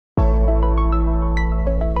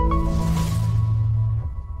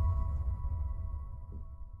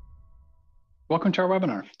Welcome to our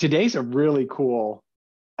webinar. Today's a really cool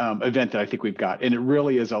event that I think we've got, and it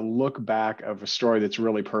really is a look back of a story that's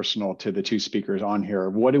really personal to the two speakers on here.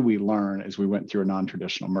 What did we learn as we went through a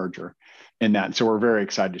non-traditional merger in that? So we're very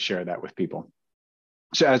excited to share that with people.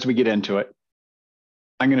 So as we get into it,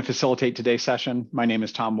 I'm going to facilitate today's session. My name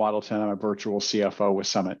is Tom Wadelton. I'm a virtual CFO with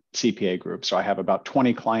Summit CPA Group. So I have about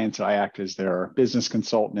 20 clients that I act as their business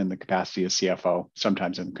consultant in the capacity of CFO,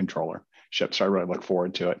 sometimes in controllership. So I really look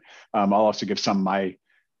forward to it. I'll also give some of my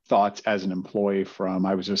thoughts as an employee from,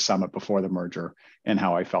 I was with Summit before the merger and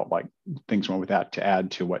how I felt like things went with that to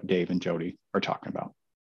add to what Dave and Jody are talking about.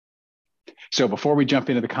 So before we jump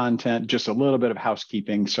into the content, just a little bit of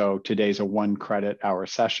housekeeping. So today's a 1 credit hour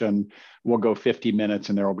session. We'll go 50 minutes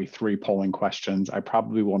and there will be 3 polling questions. I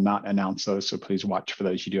probably will not announce those, so please watch for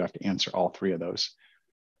those. You do have to answer all 3 of those.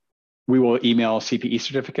 We will email CPE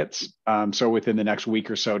certificates. So within the next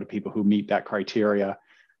week or so to people who meet that criteria.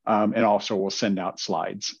 And also we'll send out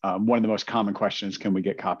slides. One of the most common questions, can we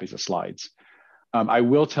get copies of slides? I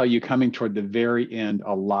will tell you, coming toward the very end,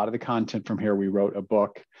 a lot of the content from here, we wrote a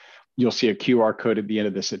book. You'll see a QR code at the end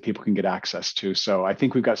of this that people can get access to. So I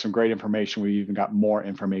think we've got some great information. We've even got more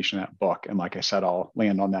information in that book. And like I said, I'll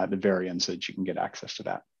land on that at the very end so that you can get access to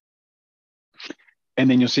that. And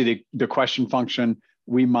then you'll see the question function.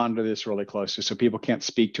 We monitor this really closely. So people can't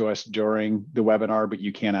speak to us during the webinar, but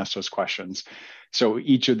you can ask those questions. So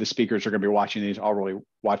each of the speakers are going to be watching these. I'll really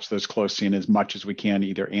watch those closely and as much as we can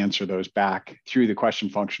either answer those back through the question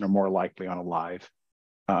function or more likely on a live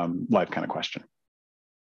kind of question.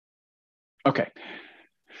 Okay,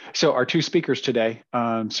 so our 2 speakers today.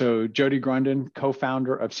 So Jody Grunden,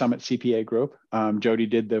 co-founder of Summit CPA Group. Jody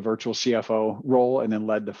did the virtual CFO role and then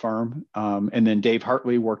led the firm. And then Dave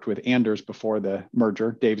Hartley worked with Anders before the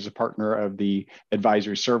merger. Dave is a partner of the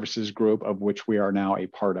advisory services group, of which we are now a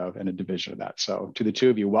part of and a division of that. So to the 2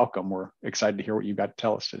 of you, welcome. We're excited to hear what you've got to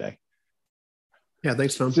tell us today. Yeah,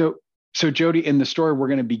 thanks, Tom. So Jody, in the story we're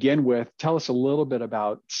going to begin with, tell us a little bit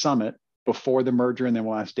about Summit before the merger, and then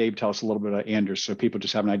we'll ask Dave to tell us a little bit about Anders so people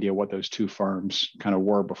just have an idea what those 2 firms kind of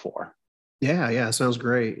were before. Yeah, sounds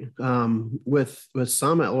great. With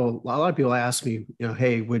Summit, well, a lot of people ask me,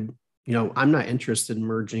 hey, I'm not interested in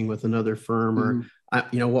merging with another firm, or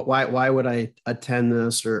why would I attend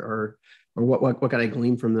this, or what can I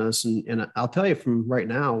glean from this? And I'll tell you from right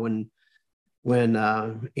now, when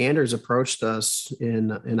Anders approached us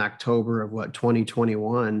in October of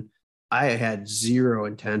 2021. I had zero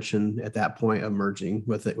intention at that point of merging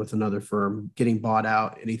with another firm, getting bought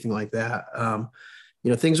out, anything like that.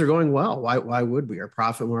 Things are going well. Why would we? Our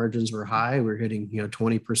profit margins were high. We're hitting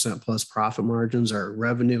 20% plus profit margins. Our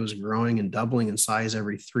revenue is growing and doubling in size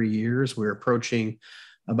every 3 years. We're approaching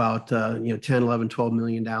about 10, 11, $12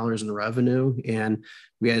 million in revenue, and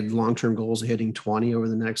we had long-term goals of hitting 20 over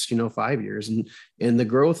the next 5 years. And the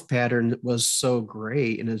growth pattern was so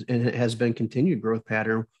great, and it has been continued growth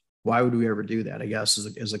pattern. Why would we ever do that? I guess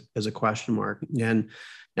is a question mark. And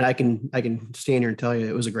I can stand here and tell you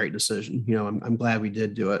it was a great decision. I'm glad we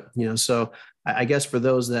did do it. So I guess for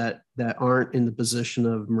those that aren't in the position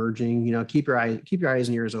of merging, keep your eyes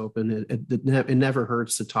and ears open. It never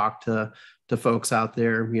hurts to talk to folks out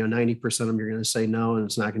there. 90% of them you're going to say no, and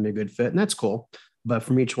it's not going to be a good fit, and that's cool. But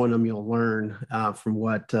from each one of them, you'll learn from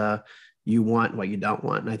what you want, what you don't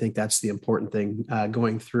want, and I think that's the important thing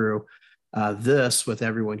going through this with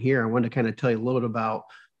everyone here. I wanted to kind of tell you a little bit about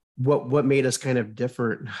what made us kind of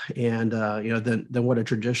different and than what a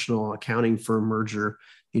traditional accounting firm merger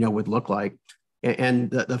would look like. And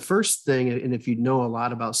the first thing, and if you know a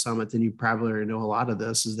lot about Summit, then you probably already know a lot of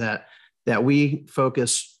this, is that we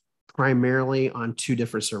focus primarily on 2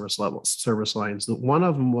 different service lines. One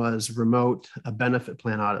of them was remote benefit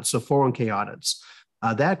plan audits, so 401k audits.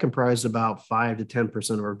 That comprised about 5 to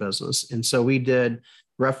 10% of our business, and so we did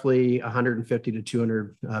roughly 150 to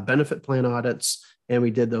 200 benefit plan audits, and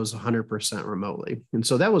we did those 100% remotely. And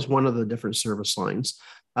so that was one of the different service lines.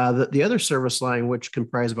 The other service line, which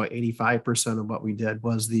comprised about 85% of what we did,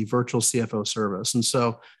 was the virtual CFO service.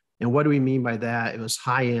 And what do we mean by that? It was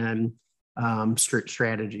high-end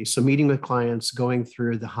strategy. So meeting with clients, going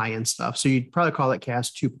through the high-end stuff. So you'd probably call it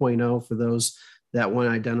CAS 2.0 for those that want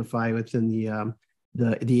to identify within the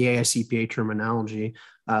AICPA terminology.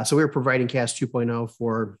 So we were providing CAS 2.0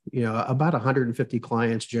 for, about 150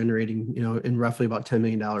 clients, generating, in roughly about $10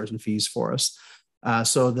 million in fees for us.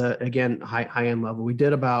 So again, high-end level, we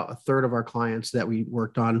did about a third of our clients that we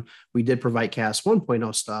worked on. We did provide CAS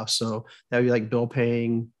 1.0 stuff. So that would be like bill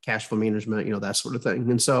paying, cash flow management, that sort of thing.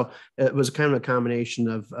 And so it was kind of a combination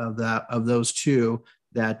of those 2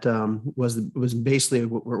 that was basically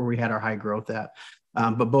where we had our high growth at.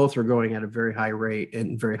 but both are growing at a very high rate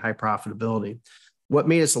and very high profitability. What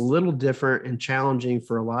made us a little different and challenging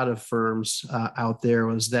for a lot of firms out there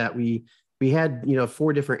was that we had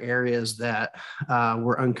 4 different areas that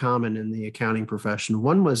were uncommon in the accounting profession.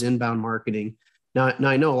 One was inbound marketing. Now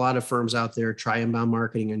I know a lot of firms out there try inbound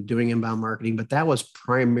marketing and doing inbound marketing, but that was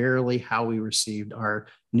primarily how we received our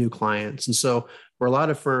new clients. And so where a lot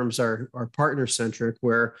of firms are partner centric,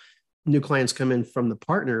 where new clients come in from the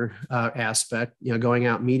partner aspect, going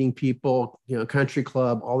out, meeting people, country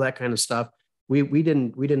club, all that kind of stuff. We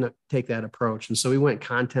didn't take that approach. And so we went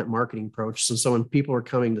content marketing approach. And so when people are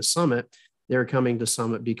coming to Summit, they're coming to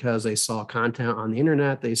Summit because they saw content on the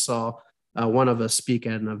internet. They saw one of us speak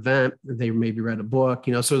at an event. They maybe read a book,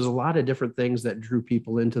 so there's a lot of different things that drew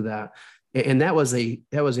people into that. And that was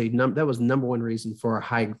number one reason for our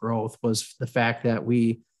high growth, was the fact that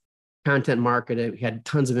we content marketed. We had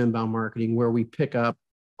tons of inbound marketing where we pick up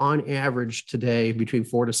on average today between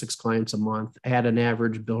 4 to 6 clients a month at an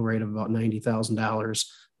average bill rate of about $90,000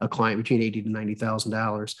 a client, between $80,000 to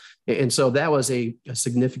 $90,000. And so that was a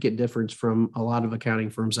significant difference from a lot of accounting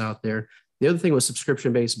firms out there. The other thing was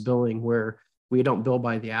subscription-based billing, where we don't bill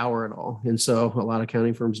by the hour at all. And so a lot of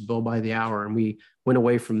accounting firms bill by the hour, and we went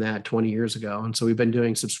away from that 20 years ago. And so we've been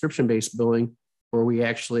doing subscription-based billing where we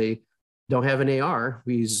actually don't have an AR.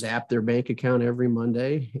 We zap their bank account every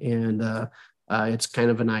Monday, and it's kind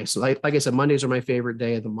of a nice, like I said, Mondays are my favorite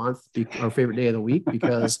day of the month, or favorite day of the week,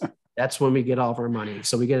 because that's when we get all of our money.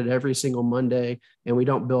 So we get it every single Monday, and we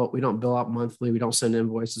don't bill out monthly. We don't send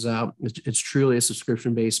invoices out. It's truly a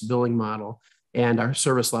subscription-based billing model, and our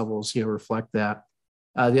service levels, reflect that.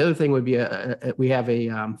 The other thing would be we have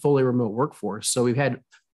a fully remote workforce. So we've had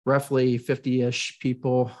roughly 50-ish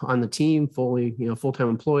people on the team, full-time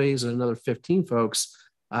employees, and another 15 folks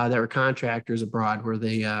that were contractors abroad, where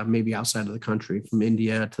they maybe outside of the country, from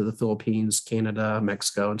India to the Philippines, Canada,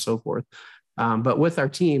 Mexico, and so forth. But with our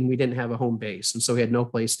team, we didn't have a home base. And so we had no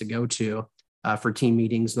place to go to for team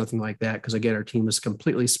meetings, nothing like that, because again, our team is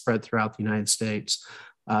completely spread throughout the United States.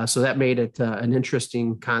 So that made it an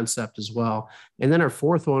interesting concept as well. And then our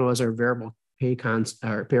fourth one was our variable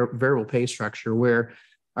pay structure, where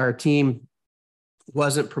our team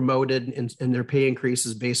wasn't promoted in their pay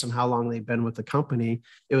increases based on how long they've been with the company.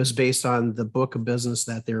 It was based on the book of business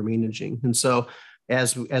that they were managing. And so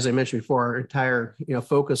as I mentioned before, our entire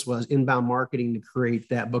focus was inbound marketing to create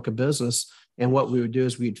that book of business. And what we would do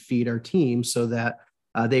is we'd feed our team so that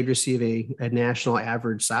they'd receive a national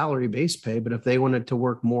average salary base pay. But if they wanted to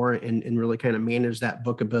work more and really kind of manage that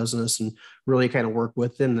book of business and really kind of work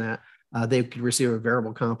within that, they could receive a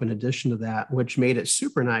variable comp in addition to that, which made it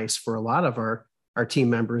super nice for a lot of our team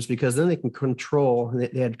members, because then they can control,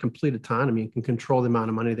 they had complete autonomy and can control the amount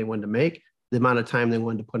of money they wanted to make, the amount of time they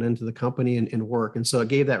wanted to put into the company and work. And so it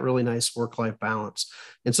gave that really nice work-life balance.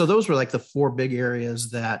 And so those were like the 4 big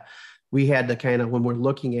areas that we had to kind of, when we're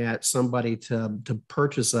looking at somebody to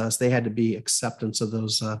purchase us, they had to be acceptance of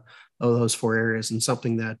those 4 areas, and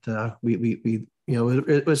something that we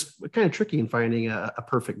it was kind of tricky in finding a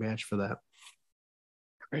perfect match for that.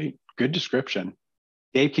 Great. Good description.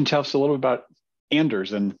 Dave, can you tell us a little bit about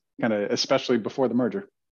Anders, and kind of especially before the merger?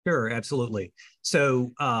 Sure, absolutely.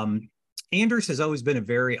 So Anders has always been a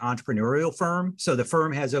very entrepreneurial firm. So the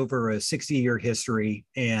firm has over a 60-year history,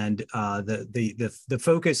 and the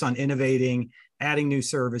focus on innovating, adding new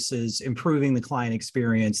services, improving the client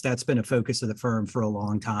experience, that's been a focus of the firm for a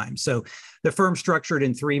long time. So the firm's structured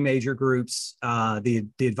in 3 major groups: the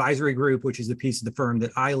advisory group, which is the piece of the firm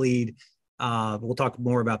that I lead. We'll talk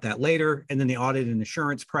more about that later. And then the audit and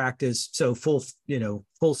assurance practice. So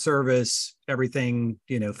full service, everything,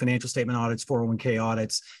 financial statement audits, 401k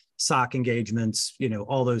audits, SOC engagements,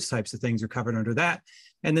 all those types of things are covered under that.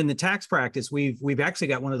 And then the tax practice, we've actually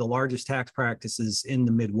got one of the largest tax practices in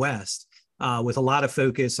the Midwest, with a lot of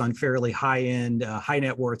focus on fairly high-end, high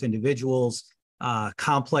net worth individuals,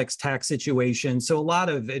 complex tax situations. So a lot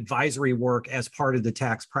of advisory work as part of the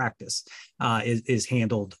tax practice is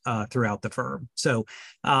handled throughout the firm. So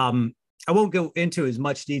I won't go into as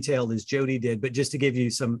much detail as Jody did, but just to give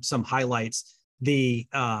you some highlights.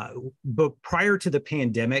 But prior to the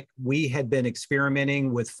pandemic, we had been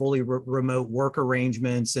experimenting with fully remote work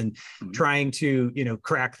arrangements and trying to,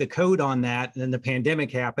 crack the code on that. And then the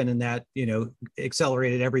pandemic happened, and that,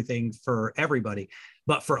 accelerated everything for everybody.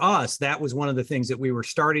 But for us, that was one of the things that we were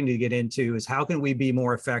starting to get into, is how can we be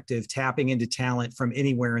more effective tapping into talent from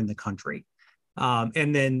anywhere in the country?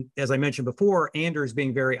 And then, as I mentioned before, Anders,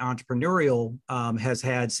 being very entrepreneurial, has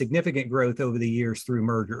had significant growth over the years through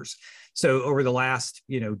mergers. So over the last,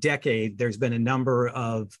 decade, there's been a number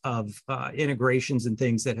of integrations and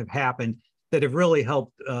things that have happened. that have really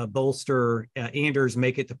helped bolster Anders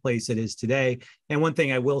make it the place it is today. And one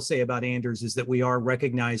thing I will say about Anders is that we are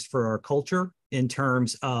recognized for our culture in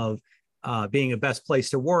terms of being a best place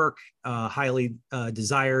to work, highly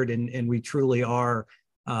desired, and we truly are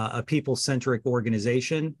a people-centric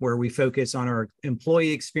organization where we focus on our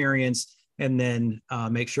employee experience and then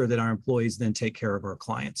make sure that our employees then take care of our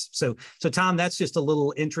clients. So Tom, that's just a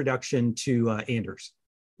little introduction to Anders.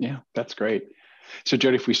 Yeah, that's great. So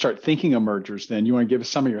Jody, if we start thinking of mergers, then you want to give us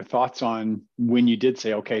some of your thoughts on when you did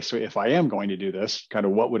say, okay, so if I am going to do this, kind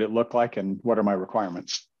of what would it look like and what are my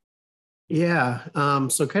requirements? Yeah.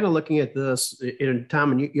 So kind of looking at this,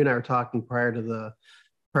 Tom, and you and I were talking prior to the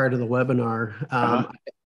webinar.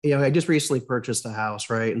 I just recently purchased a house,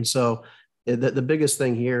 right? And so the biggest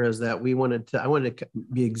thing here is that I wanted to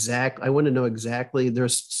be exact. I wanted to know exactly.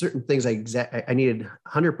 There's certain things I needed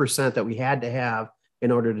 100% that we had to have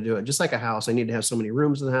in order to do it. Just like a house, I need to have so many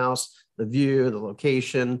rooms in the house, the view, the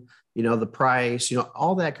location, the price,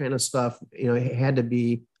 all that kind of stuff. I had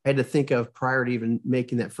to think of prior to even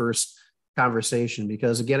making that first conversation,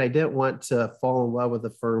 because again, I didn't want to fall in love with a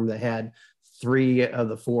firm that had 3 of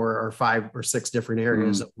the 4 or 5 or 6 different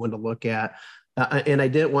areas that I wanted to look at. And I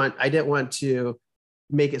didn't want to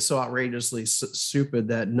make it so outrageously stupid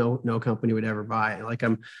that no company would ever buy it. Like,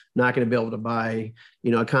 I'm not going to be able to buy,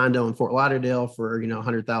 a condo in Fort Lauderdale for,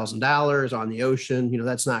 $100,000 on the ocean.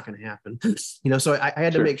 That's not going to happen. So I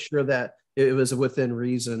had to make sure that it was within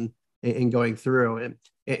reason in going through,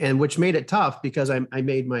 and which made it tough because I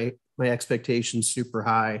made my expectations super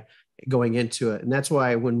high going into it. And that's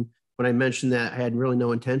why when I mentioned that I had really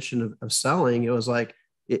no intention of selling, it was like,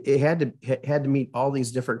 it had to meet all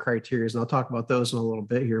these different criteria, and I'll talk about those in a little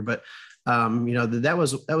bit here. But that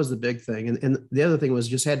was the big thing, and the other thing was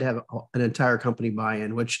just had to have an entire company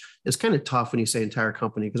buy-in, which is kind of tough when you say entire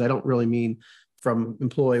company, because I don't really mean from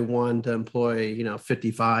employee 1 to employee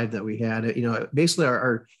 55 that we had. Basically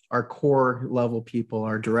our core level people,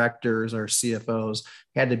 our directors, our CFOs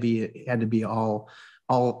had to be all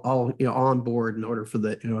on board in order for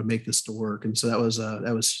make this to work, and so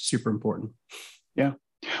that was super important. Yeah.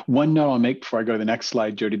 One note I'll make before I go to the next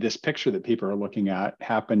slide, Jody, this picture that people are looking at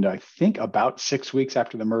happened, I think, about 6 weeks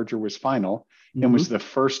after the merger was final, and was the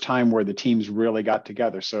first time where the teams really got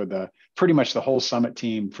together. So pretty much the whole Summit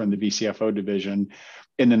team from the VCFO division,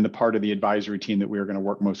 and then the part of the advisory team that we were going to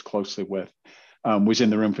work most closely with was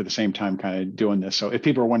in the room for the same time kind of doing this. So if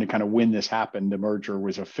people are wondering kind of when this happened, the merger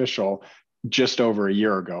was official just over a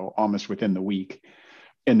year ago, almost within the week.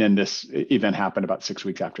 And then this event happened about 6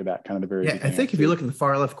 weeks after that, kind of the very beginning. I think if you look at the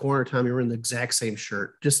far left corner, Tom, you're in the exact same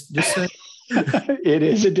shirt. Just saying. It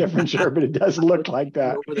is a different shirt, but it does look like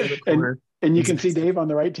that. And you can see Dave on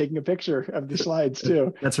the right taking a picture of the slides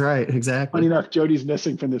too. That's right, exactly. Funny enough, Jody's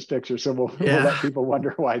missing from this picture, so we'll let people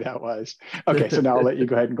wonder why that was. Okay, so now I'll let you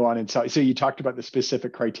go ahead and go on and tell. So you talked about the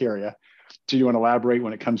specific criteria. Do you want to elaborate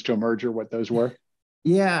when it comes to a merger, what those were?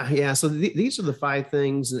 Yeah. So these are the 5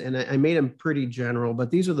 things, and I made them pretty general, but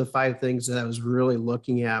these are the 5 things that I was really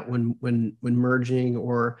looking at when merging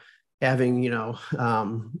or having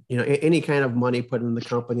any kind of money put in the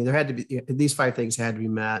company. There had to be these 5 things had to be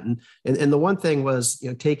met, and the one thing was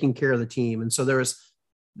taking care of the team. And so there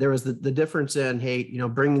was the difference in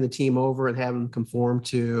bringing the team over and having them conform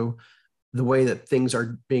to the way that things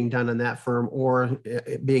are being done in that firm, or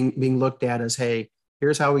being looked at as, hey,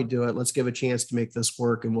 here's how we do it. Let's give a chance to make this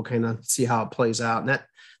work, and we'll kind of see how it plays out. And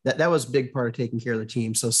that was a big part of taking care of the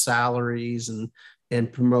team. So salaries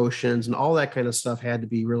and promotions and all that kind of stuff had to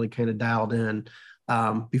be really kind of dialed in.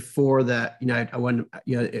 Before that, I wanted,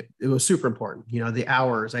 it was super important. The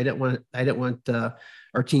hours. I didn't want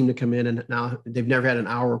our team to come in, and now they've never had an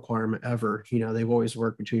hour requirement ever. They've always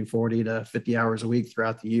worked between 40 to 50 hours a week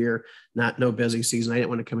throughout the year. No busy season. I didn't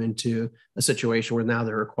want to come into a situation where now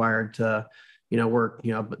they're required to work,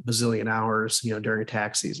 bazillion hours, during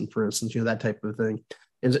tax season, for instance, that type of thing.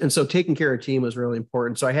 And so taking care of a team was really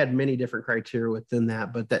important. So I had many different criteria within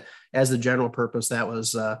that, but that as the general purpose, that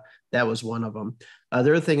was one of them. The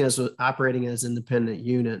other thing is operating as an independent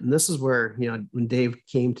unit. And this is where, when Dave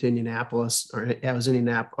came to Indianapolis, or it was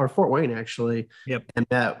Indianapolis or Fort Wayne, actually. Yep. And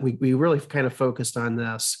that we really kind of focused on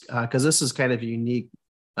this because this is kind of a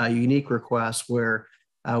unique request where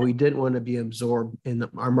we didn't want to be absorbed in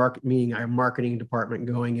our marketing department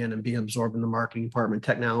going in and be absorbed in the marketing department,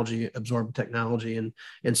 absorbed technology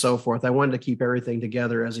and so forth. I wanted to keep everything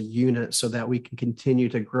together as a unit so that we can continue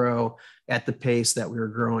to grow at the pace that we were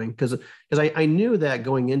growing. Because I knew that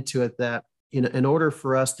going into it that in order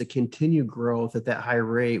for us to continue growth at that high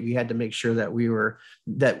rate, we had to make sure that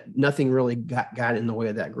that nothing really got in the way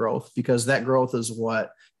of that growth, because that growth is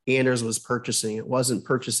what Anders was purchasing. It wasn't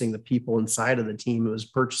purchasing the people inside of the team. It was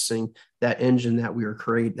purchasing that engine that we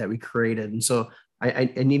created. And so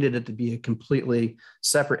I needed it to be a completely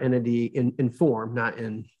separate entity in form, not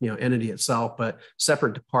in entity itself, but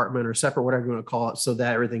separate department or separate whatever you want to call it, so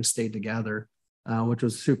that everything stayed together, which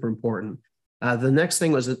was super important. The next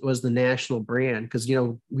thing was the national brand, because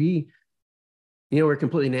we're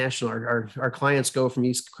completely national. Our clients go from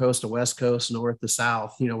East Coast to West Coast, North to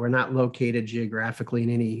South. We're not located geographically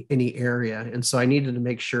in any area, and so I needed to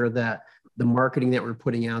make sure that the marketing that we're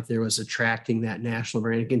putting out there was attracting that national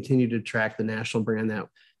brand and continue to attract the national brand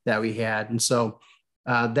that we had. And so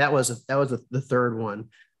that was the third one.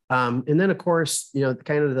 And then of course,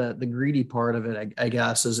 kind of the greedy part of it, I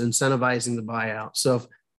guess, is incentivizing the buyout. So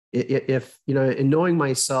if in knowing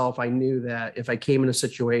myself, I knew that if I came in a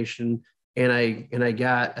situation and I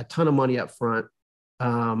got a ton of money up front,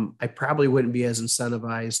 I probably wouldn't be as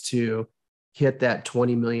incentivized to hit that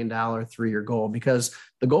 $20 million 3-year goal, because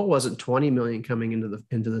the goal wasn't 20 million coming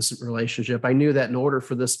into this relationship. I knew that in order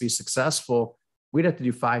for this to be successful, we'd have to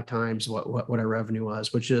do 5 times what our revenue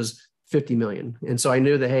was, which is 50 million. And so I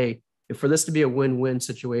knew that, hey, if for this to be a win-win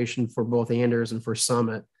situation for both Anders and for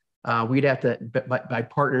Summit, we'd have to, by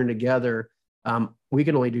partnering together, we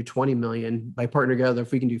can only do 20 million. By partnering together,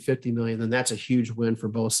 if we can do 50 million, then that's a huge win for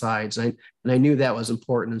both sides. And I knew that was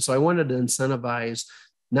important. And so I wanted to incentivize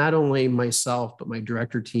not only myself, but my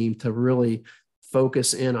director team to really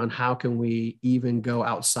focus in on how can we even go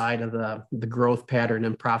outside of the growth pattern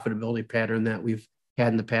and profitability pattern that we've had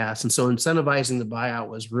in the past. And so incentivizing the buyout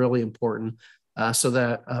was really important, so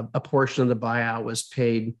that a portion of the buyout was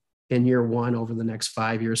paid in year 1 over the next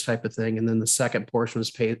 5 years type of thing. And then the second portion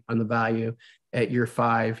was paid on the value at year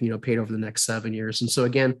 5, paid over the next 7 years. And so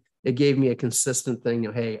again, it gave me a consistent thing,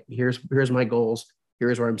 hey, here's my goals.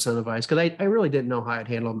 Here's where I'm incentivized. Because I really didn't know how I'd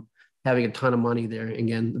handle having a ton of money there.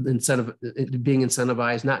 Again, being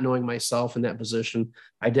incentivized, not knowing myself in that position.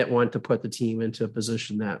 I didn't want to put the team into a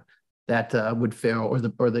position that would fail, or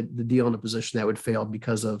the deal in a position that would fail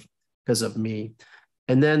because of me.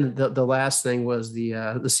 And then the last thing was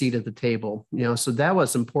the seat at the table. So that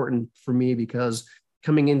was important for me, because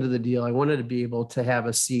coming into the deal, I wanted to be able to have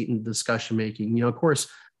a seat in discussion making. Of course,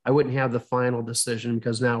 I wouldn't have the final decision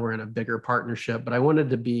because now we're in a bigger partnership, but I wanted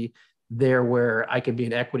to be there where I could be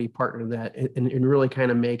an equity partner that and really kind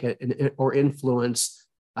of make it or influence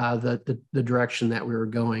the direction that we were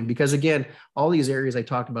going. Because again, all these areas I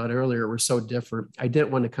talked about earlier were so different. I didn't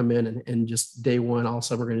want to come in and just day one, all of a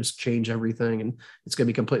sudden we're going to just change everything and it's going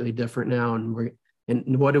to be completely different now.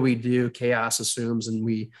 And what do we do? Chaos assumes, and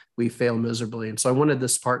we fail miserably. And so I wanted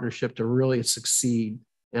this partnership to really succeed.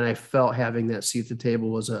 And I felt having that seat at the table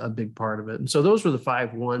was a big part of it. And so those were the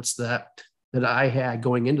 5 wants that I had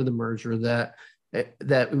going into the merger that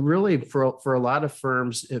really for a lot of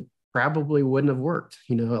firms, it probably wouldn't have worked.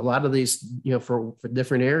 A lot of these, for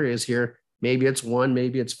different areas here, maybe it's 1,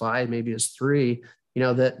 maybe it's 5, maybe it's 3,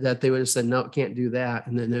 that they would have said, no, can't do that.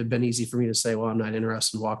 And then it'd been easy for me to say, well, I'm not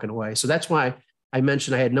interested in walking away. So that's why I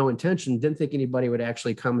mentioned I had no intention, didn't think anybody would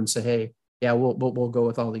actually come and say, hey, yeah, we'll go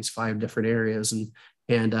with all these 5 different areas. And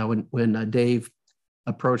when Dave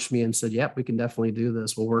approached me and said, yep, we can definitely do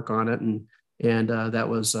this, we'll work on it. And that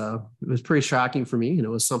was, it was pretty shocking for me. And it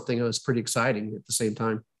was something that was pretty exciting at the same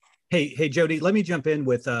time. Hey, Jody, let me jump in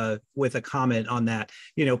with a comment on that.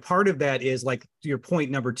 Part of that is like your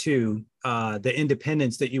point number 2, the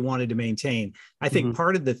independence that you wanted to maintain. I think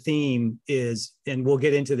part of the theme is, and we'll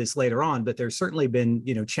get into this later on, but there's certainly been,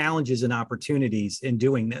 challenges and opportunities in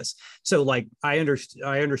doing this. So like I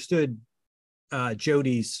understood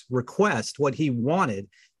Jody's request, what he wanted.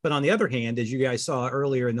 But on the other hand, as you guys saw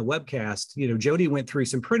earlier in the webcast, Jody went through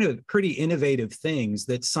some pretty innovative things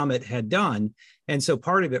that Summit had done. And so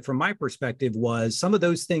part of it, from my perspective, was some of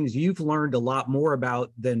those things you've learned a lot more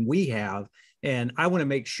about than we have. And I want to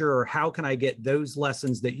make sure, how can I get those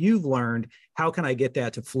lessons that you've learned? How can I get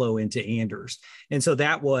that to flow into Anders? And so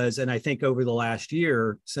that was, and I think over the last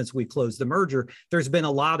year, since we closed the merger, there's been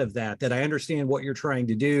a lot of that I understand what you're trying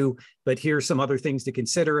to do, but here's some other things to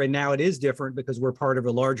consider. And now it is different because we're part of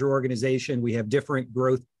a larger organization. We have different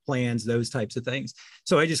growth plans, those types of things.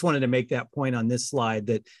 So I just wanted to make that point on this slide,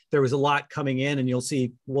 that there was a lot coming in, and you'll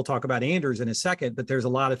see, we'll talk about Anders in a second, but there's a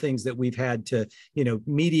lot of things that we've had to,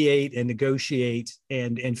 mediate and negotiate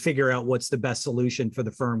and figure out what's the best solution for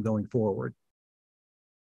the firm going forward.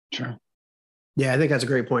 Sure. Yeah, I think that's a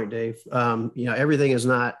great point, Dave. Everything is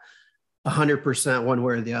not 100% one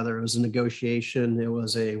way or the other. It was a negotiation. It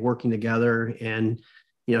was a working together and,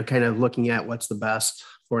 kind of looking at what's the best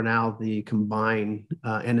for now the combined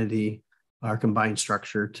entity, our combined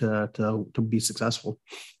structure to be successful.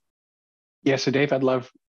 Yeah. So Dave, I'd love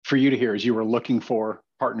for you to hear as you were looking for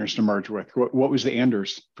partners to merge with? What was the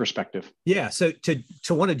Anders perspective? Yeah. So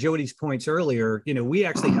to one of Jody's points earlier, we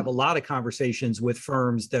actually have a lot of conversations with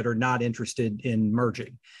firms that are not interested in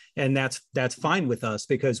merging. And that's fine with us,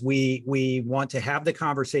 because we want to have the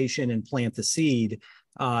conversation and plant the seed,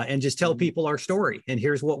 and just tell people our story. And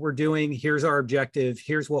here's what we're doing. Here's our objective.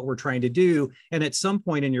 Here's what we're trying to do. And at some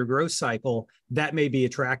point in your growth cycle, that may be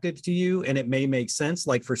attractive to you and it may make sense.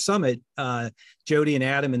 Like for Summit, Jody and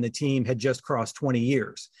Adam and the team had just crossed 20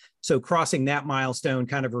 years. So crossing that milestone,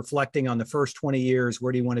 kind of reflecting on the first 20 years,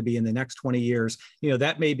 where do you want to be in the next 20 years?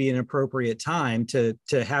 That may be an appropriate time to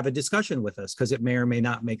have a discussion with us, because it may or may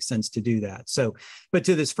not make sense to do that. So, but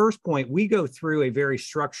to this first point, we go through a very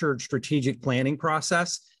structured strategic planning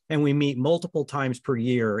process, and we meet multiple times per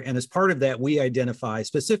year. And as part of that, we identify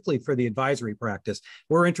specifically for the advisory practice,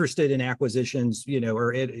 we're interested in acquisitions,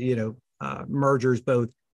 mergers, both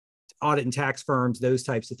audit and tax firms, those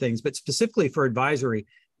types of things. But specifically for advisory,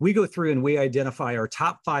 we go through and we identify our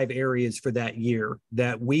top 5 areas for that year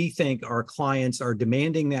that we think our clients are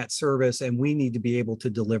demanding that service, and we need to be able to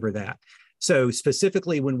deliver that. So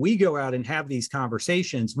specifically, when we go out and have these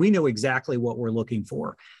conversations, we know exactly what we're looking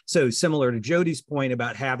for. So similar to Jody's point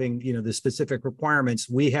about having, the specific requirements,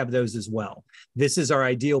 we have those as well. This is our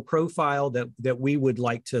ideal profile that we would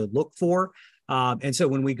like to look for. And so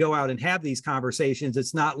when we go out and have these conversations,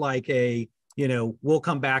 it's not like we'll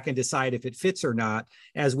come back and decide if it fits or not.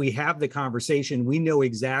 As we have the conversation, we know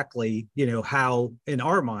exactly, how in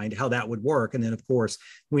our mind, how that would work. And then of course,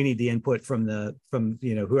 we need the input from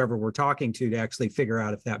whoever we're talking to actually figure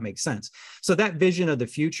out if that makes sense. So that vision of the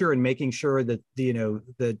future and making sure that,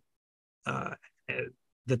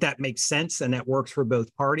 that makes sense and that works for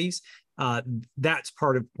both parties. That's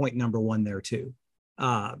part of point number 1 there too.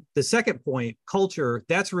 The second point, culture,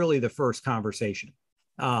 that's really the first conversation.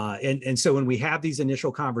 And so when we have these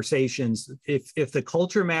initial conversations, if the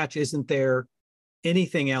culture match isn't there,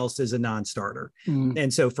 anything else is a non-starter.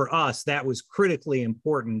 And so for us, that was critically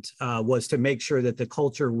important, was to make sure that the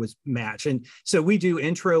culture was matched. And so we do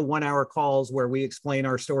intro 1-hour calls where we explain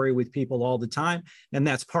our story with people all the time. And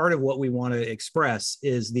that's part of what we want to express,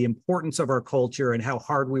 is the importance of our culture and how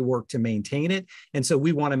hard we work to maintain it. And so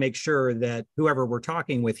we want to make sure that whoever we're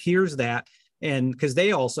talking with hears that, and because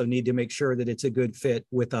they also need to make sure that it's a good fit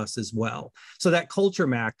with us as well. So that culture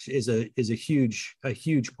match is a huge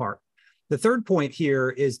part. The third point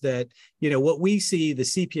here is that, what we see the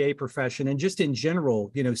CPA profession, and just in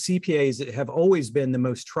general, CPAs have always been the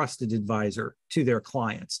most trusted advisor to their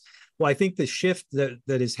clients. Well, I think the shift that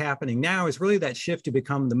is happening now is really that shift to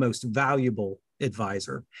become the most valuable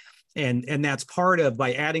advisor. And that's part of,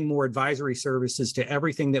 by adding more advisory services to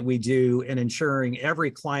everything that we do and ensuring every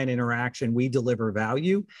client interaction, we deliver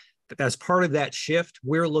value. As part of that shift,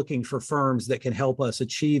 we're looking for firms that can help us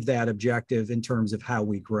achieve that objective in terms of how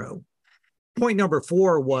we grow. Point number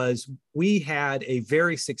 4 was we had a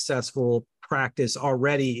very successful practice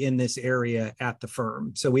already in this area at the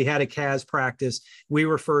firm. So we had a CAS practice. We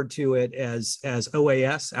referred to it as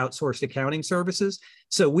OAS, Outsourced Accounting Services.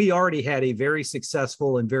 So we already had a very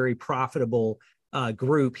successful and very profitable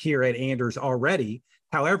group here at Anders already.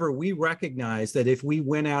 However, we recognize that if we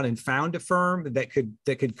went out and found a firm that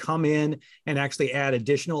could come in and actually add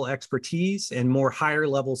additional expertise and more higher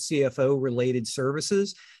level CFO related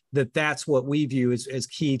services, that's what we view as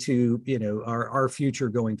key to our future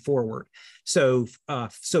going forward. So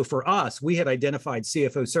for us, we had identified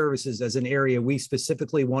CFO services as an area we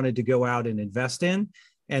specifically wanted to go out and invest in.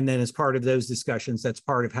 And then as part of those discussions, that's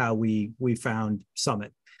part of how we found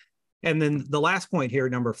Summit. And then the last point here,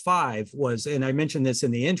 number 5, was, and I mentioned this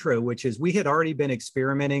in the intro, which is we had already been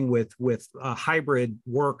experimenting with hybrid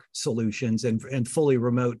work solutions and fully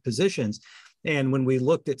remote positions. And when we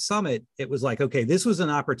looked at Summit, it was like, okay, this was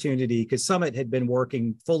an opportunity, because Summit had been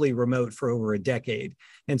working fully remote for over a decade.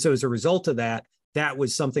 And so as a result of that, that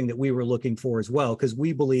was something that we were looking for as well, because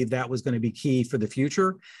we believe that was going to be key for the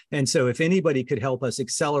future. And so if anybody could help us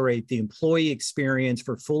accelerate the employee experience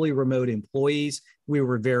for fully remote employees, we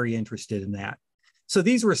were very interested in that. So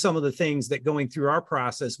these were some of the things that, going through our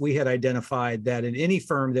process, we had identified that in any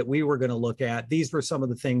firm that we were going to look at, these were some of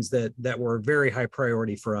the things that were very high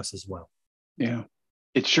priority for us as well. Yeah,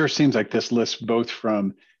 it sure seems like this list, both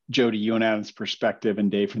from Jody, you and Adam's perspective,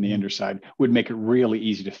 and Dave from the Anders side, would make it really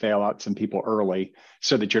easy to fail out some people early,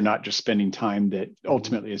 so that you're not just spending time that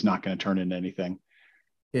ultimately is not going to turn into anything.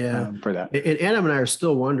 Yeah, for that. And Adam and I are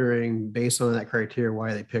still wondering, based on that criteria,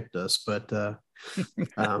 why they picked us, but we're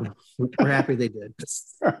happy they did.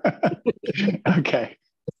 Okay,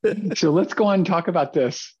 so let's go on and talk about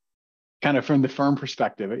this. kind of from the firm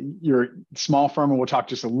perspective, you're a small firm, and we'll talk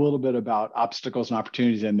just a little bit about obstacles and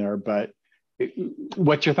opportunities in there, but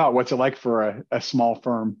what's your thought? What's it like for a small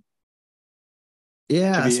firm?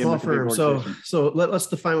 Yeah, a small firm. So let's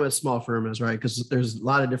define what a small firm is, right? Because there's a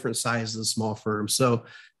lot of different sizes of small firms. So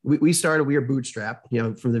we were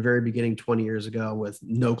bootstrapped, from the very beginning 20 years ago with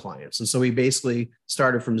no clients. And so we basically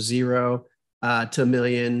started from zero to $1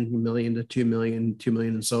 million to 2 million, 2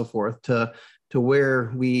 million and so forth to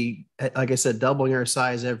where we, like I said, doubling our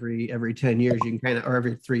size every 10 years, or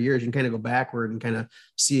every 3 years, you can kind of go backward and kind of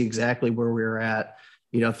see exactly where we were at,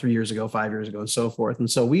 3 years ago, 5 years ago, and so forth. And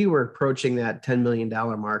so we were approaching that $10 million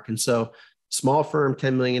mark. And so small firm,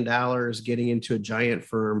 $10 million, getting into a giant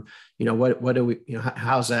firm, what do we,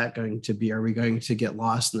 how's that going to be? Are we going to get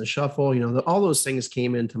lost in the shuffle? All those things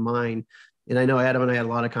came into mind. And I know Adam and I had a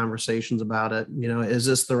lot of conversations about it. Is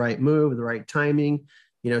this the right move, the right timing?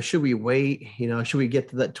 Should we wait? Should we get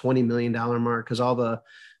to that $20 million mark? Because all the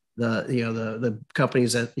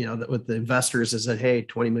companies that, with the investors is that, hey,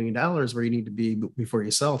 $20 million where you need to be before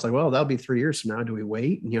you sell. It's like, well, that'll be 3 years from now. Do we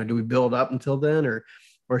wait? Do we build up until then,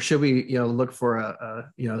 or should we, look for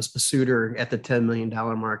a suitor at the $10 million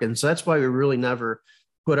mark? And so that's why we really never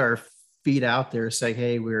put our feet out there saying,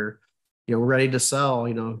 hey, we're ready to sell,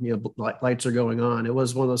 lights are going on. It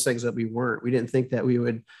was one of those things that we weren't. We didn't think that we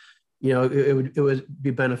would, it would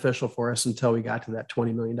be beneficial for us until we got to that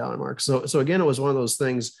 $20 million mark. So again, it was one of those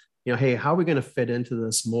things, hey, how are we going to fit into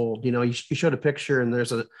this mold? You showed a picture, and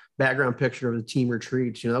there's a background picture of the team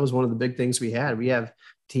retreats. That was one of the big things we had. We have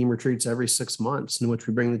team retreats every 6 months in which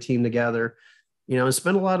we bring the team together, and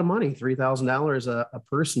spend a lot of money, $3,000 a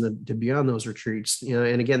person to be on those retreats.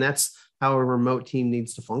 And again, that's how a remote team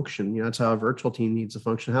needs to function. That's how a virtual team needs to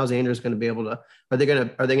function. How's Anders going to be able to, are they going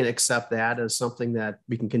to accept that as something that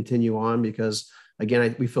we can continue on? Because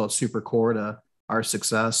again, we feel it's super core to our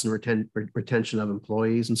success and retention of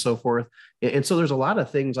employees and so forth. And so there's a lot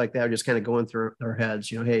of things like that just kind of going through our heads,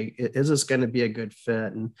 hey, is this going to be a good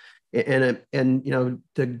fit? And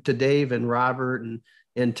to Dave and Robert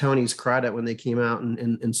and Tony's credit, when they came out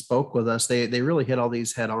and spoke with us, they really hit all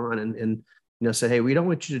these head on and say, hey, we don't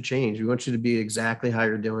want you to change. We want you to be exactly how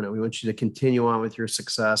you're doing it. We want you to continue on with your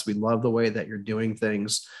success. We love the way that you're doing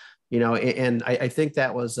things, and I think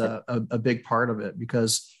that was a big part of it,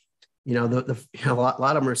 because, a lot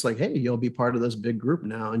of them are just like, hey, you'll be part of this big group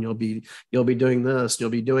now, and you'll be doing this, you'll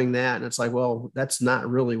be doing that. And it's like, well, that's not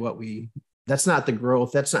really that's not the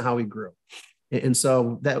growth. That's not how we grew. And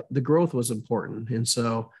so that the growth was important. And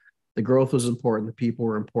so the growth was important. The people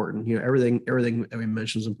were important. Everything that we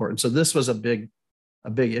mentioned is important. So this was a big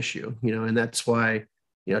issue, and that's why,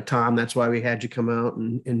 Tom, that's why we had you come out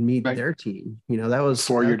and meet their team. That was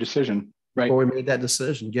for your decision, right? Before we made that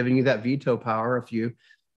decision, giving you that veto power. If you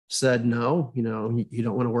said no, you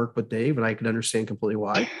don't want to work with Dave, and I could understand completely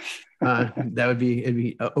why. It'd be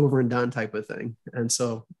an over and done type of thing. And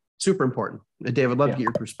so super important. Dave, I'd love to get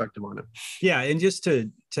your perspective on it. Yeah. And just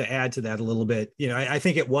to add to that a little bit, I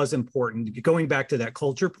think it was important, going back to that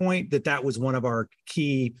culture point, that was one of our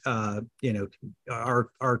key,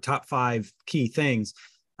 our top 5 key things.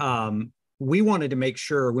 We wanted to make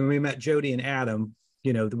sure when we met Jody and Adam,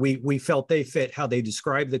 we felt they fit how they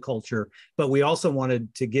described the culture, but we also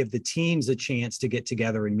wanted to give the teams a chance to get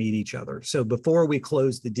together and meet each other. So before we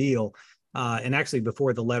closed the deal, and actually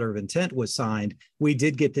before the letter of intent was signed, we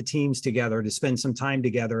did get the teams together to spend some time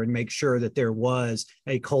together and make sure that there was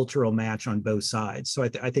a cultural match on both sides. So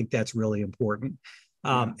I think that's really important.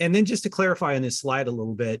 And then just to clarify on this slide a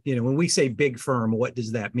little bit, when we say big firm, what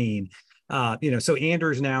does that mean? So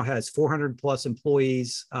Anders now has 400 plus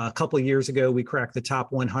employees. A couple of years ago, we cracked the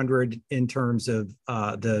top 100 in terms of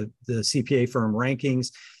the CPA firm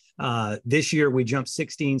rankings. This year, we jumped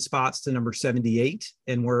 16 spots to number 78,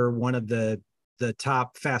 and we're one of the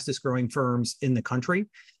top fastest growing firms in the country.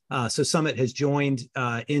 So Summit has joined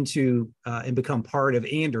into and become part of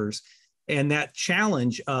Anders. And that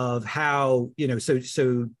challenge of how,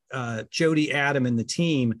 Jody, Adam, and the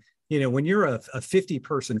team, when you're a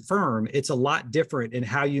 50-person firm, it's a lot different in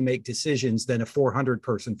how you make decisions than a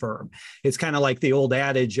 400-person firm. It's kind of like the old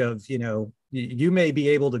adage of, you may be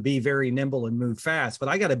able to be very nimble and move fast, but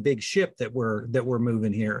I got a big ship that we're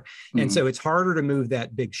moving here. And so it's harder to move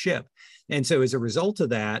that big ship. And so as a result of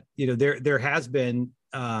that, there has been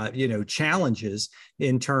challenges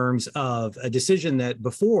in terms of a decision that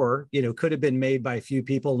before, could have been made by a few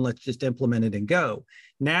people and let's just implement it and go.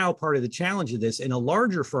 Now, part of the challenge of this in a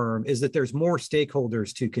larger firm is that there's more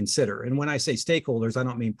stakeholders to consider. And when I say stakeholders, I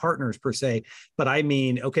don't mean partners per se, but I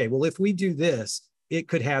mean, okay, well, if we do this, it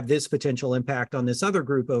could have this potential impact on this other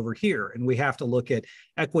group over here. And we have to look at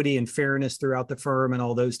equity and fairness throughout the firm and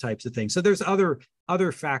all those types of things. So there's other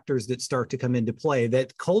factors that start to come into play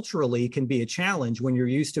that culturally can be a challenge when you're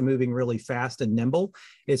used to moving really fast and nimble.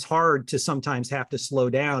 It's hard to sometimes have to slow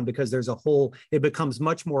down because it becomes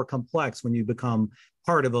much more complex when you become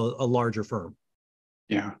part of a larger firm.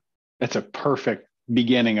 Yeah, that's a perfect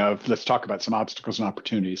beginning of, let's talk about some obstacles and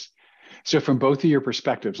opportunities. So from both of your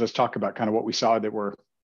perspectives, let's talk about kind of what we saw that were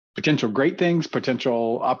potential great things,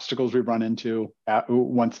 potential obstacles we've run into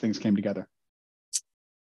once things came together.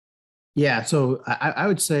 Yeah, so I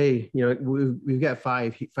would say, we've got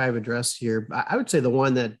five addressed here. I would say the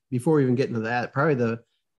one that, before we even get into that, probably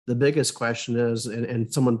the biggest question is,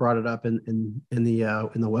 and someone brought it up in the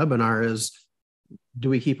webinar, is, do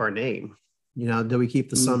we keep our name? Do we keep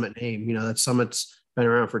the Summit name? That Summit's been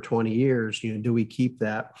around for 20 years. Do we keep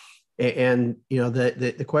that? And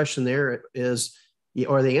the question there is,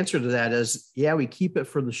 or the answer to that is, yeah, we keep it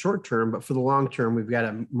for the short term, but for the long term, we've got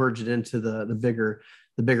to merge it into the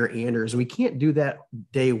bigger Anders. And we can't do that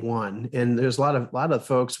day one. And there's a lot of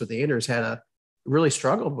folks with Anders really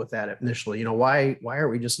struggled with that initially. Why are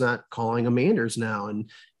we just not calling them Anders now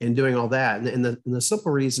and doing all that? And the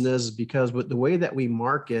simple reason is because with the way that we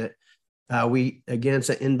market, it's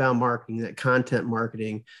an inbound marketing, that content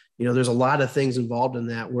marketing. There's a lot of things involved in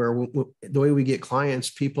that, where the way we get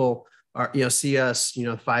clients, people see us,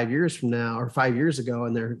 5 years from now or 5 years ago,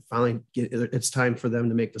 and they're finally it's time for them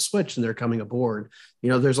to make the switch and they're coming aboard.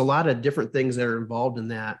 There's a lot of different things that are involved in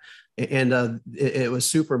that. And it was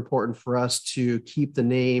super important for us to keep the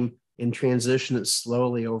name and transition it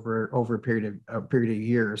slowly over a period of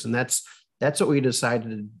years. And that's what we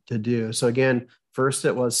decided to do. So again, first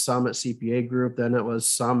it was Summit CPA Group, then it was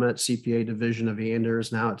Summit CPA Division of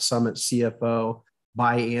Anders. Now it's Summit CFO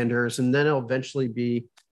by Anders, and then it'll eventually be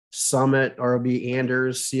Summit, or it'll be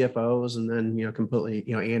Anders CFOs, and then completely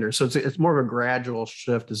Anders. So it's more of a gradual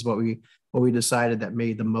shift, is what we decided that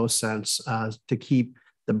made the most sense, to keep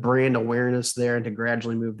the brand awareness there and to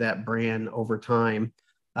gradually move that brand over time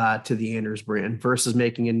to the Anders brand, versus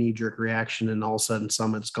making a knee-jerk reaction and all of a sudden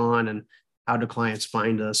Summit's gone and how do clients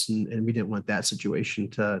find us? And we didn't want that situation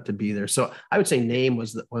to be there. So I would say name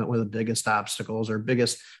was one of the biggest obstacles or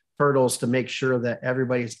biggest hurdles to make sure that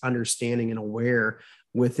everybody's understanding and aware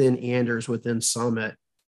within Anders, within Summit,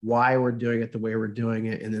 why we're doing it the way we're doing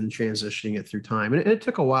it, and then transitioning it through time. And it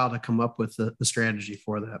took a while to come up with the strategy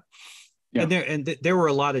for that. Yeah. And there were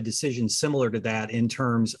a lot of decisions similar to that in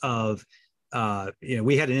terms of,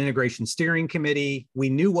 we had an integration steering committee. We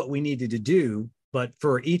knew what we needed to do, but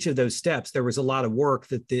for each of those steps, there was a lot of work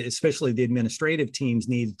that especially the administrative teams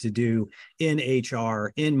needed to do in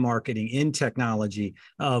HR, in marketing, in technology.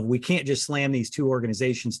 We can't just slam these two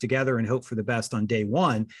organizations together and hope for the best on day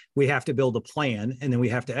one. We have to build a plan, and then we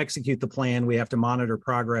have to execute the plan. We have to monitor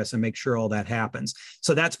progress and make sure all that happens.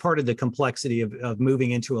 So that's part of the complexity of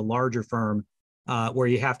moving into a larger firm, where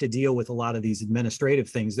you have to deal with a lot of these administrative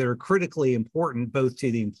things that are critically important, both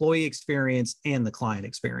to the employee experience and the client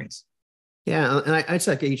experience. Yeah, and I'd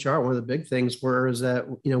say like HR, one of the big things is that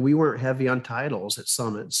we weren't heavy on titles at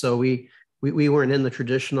Summit, so we weren't in the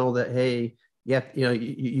traditional that, hey,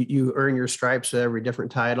 you earn your stripes with every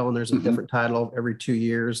different title, and there's a different title every 2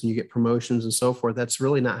 years, and you get promotions and so forth. That's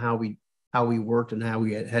really not how we worked and how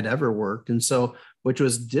we had ever worked, and so which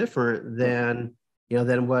was different than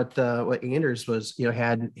what Anders was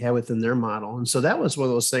had within their model, and so that was one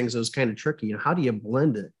of those things that was kind of tricky. How do you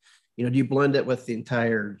blend it? Do you blend it with the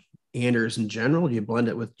entire Anders in general? Do you blend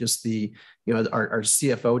it with just the, our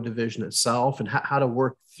CFO division itself, and how to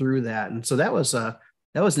work through that? And so that was an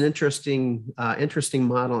interesting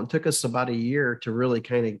model. It took us about a year to really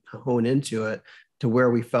kind of hone into it to where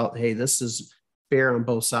we felt, hey, this is fair on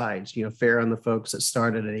both sides, fair on the folks that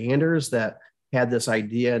started at Anders that had this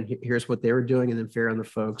idea and here's what they were doing, and then fair on the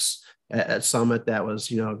folks at Summit that was,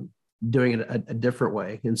 doing it a different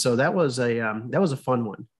way. And so that was a fun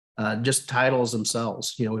one. Just titles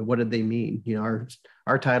themselves, what did they mean?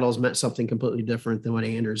 Our titles meant something completely different than what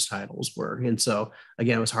Anders' titles were. And so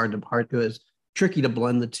again, it was tricky to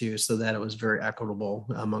blend the two so that it was very equitable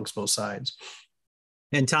amongst both sides.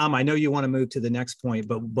 And Tom, I know you want to move to the next point,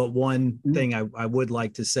 but one thing I would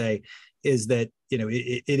like to say is that,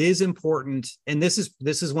 it is important. And this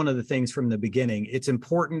is one of the things from the beginning. It's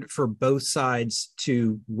important for both sides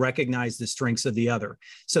to recognize the strengths of the other.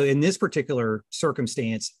 So in this particular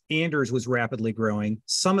circumstance, Anders was rapidly growing,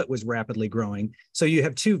 Summit was rapidly growing. So you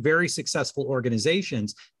have two very successful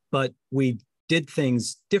organizations, but we did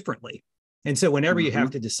things differently. And so whenever you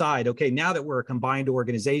have to decide, okay, now that we're a combined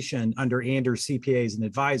organization under Anders CPAs and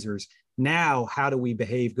Advisors, Now, how do we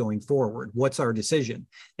behave going forward? What's our decision?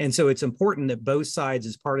 And so it's important that both sides,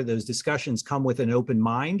 as part of those discussions, come with an open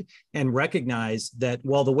mind and recognize that,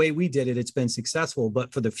 well, the way we did it, it's been successful,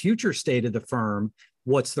 but for the future state of the firm,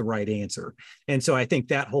 what's the right answer? And so I think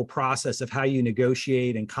that whole process of how you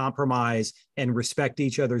negotiate and compromise and respect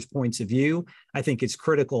each other's points of view, I think is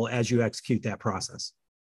critical as you execute that process.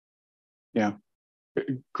 Yeah,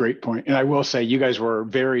 great point. And I will say, you guys were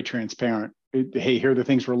very transparent. Hey, here are the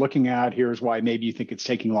things we're looking at. Here's why maybe you think it's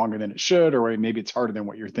taking longer than it should, or maybe it's harder than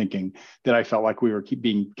what you're thinking. That I felt like we were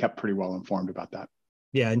being kept pretty well informed about that.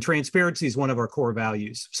 Yeah, and transparency is one of our core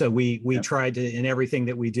values. So we try to, in everything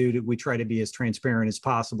that we do, we try to be as transparent as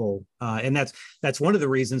possible. And that's one of the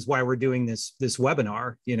reasons why we're doing this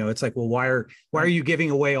webinar. You know, it's like, well, why are you giving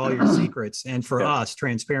away all your secrets? And for us,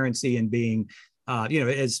 transparency and being,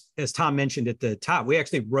 as Tom mentioned at the top, we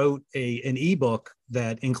actually wrote an ebook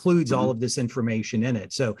that includes all of this information in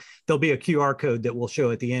it. So there'll be a QR code that we'll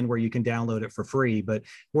show at the end where you can download it for free. But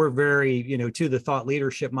we're very, to the thought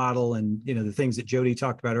leadership model and, the things that Jody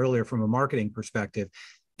talked about earlier from a marketing perspective,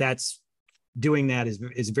 doing that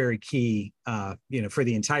is very key, for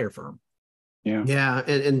the entire firm. Yeah. Yeah.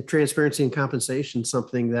 And transparency and compensation,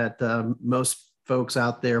 something that most folks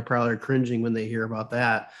out there probably are cringing when they hear about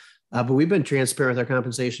that. But we've been transparent with our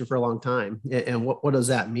compensation for a long time. And what does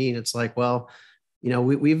that mean? It's like, well,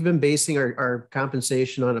 we've been basing our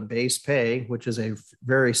compensation on a base pay, which is a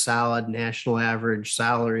very solid national average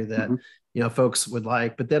salary that, folks would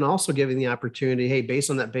like, but then also giving the opportunity, hey, based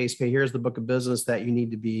on that base pay, here's the book of business that you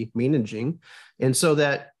need to be managing. And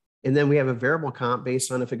then we have a variable comp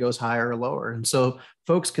based on if it goes higher or lower. And so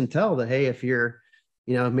folks can tell that, hey, if you're,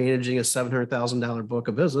 managing a $700,000 book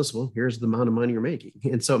of business, well, here's the amount of money you're making.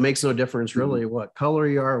 And so it makes no difference really what color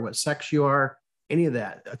you are, what sex you are, any of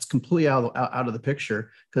that. That's completely out of the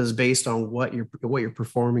picture because it's based on what you're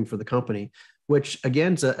performing for the company, which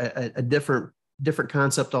again is a different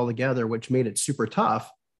concept altogether, which made it super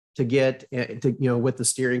tough to get with the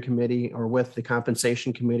steering committee or with the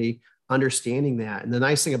compensation committee understanding that. And the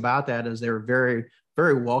nice thing about that is they were very,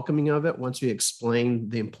 very welcoming of it. Once we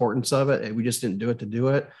explained the importance of it, we just didn't do it to do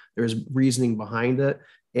it. There was reasoning behind it.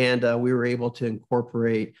 And we were able to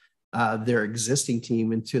incorporate their existing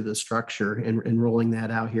team into the structure and rolling that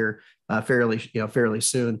out here fairly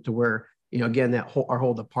soon to where, again, our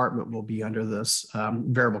whole department will be under this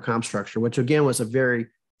variable comp structure, which again was a very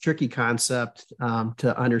tricky concept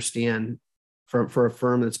to understand for a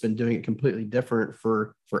firm that's been doing it completely different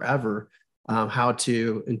for forever, how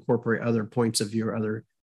to incorporate other points of view or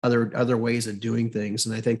other ways of doing things.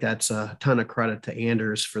 And I think that's a ton of credit to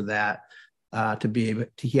Anders for that, to be able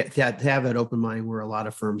to have that open mind where a lot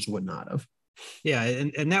of firms would not have. Yeah.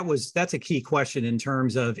 And that's a key question in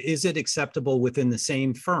terms of, is it acceptable within the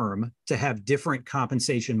same firm to have different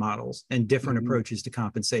compensation models and different approaches to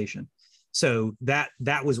compensation? So that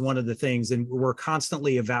was one of the things, and we're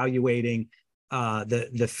constantly evaluating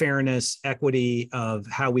the fairness, equity of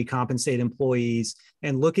how we compensate employees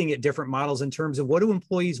and looking at different models in terms of what do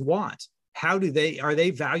employees want? Are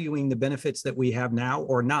they valuing the benefits that we have now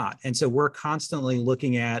or not? And so we're constantly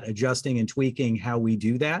looking at adjusting and tweaking how we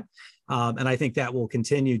do that. And I think that will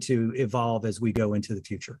continue to evolve as we go into the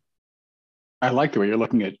future. I like the way you're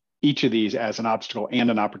looking at each of these as an obstacle and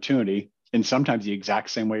an opportunity, and sometimes the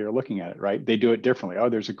exact same way you're looking at it, right? They do it differently. Oh,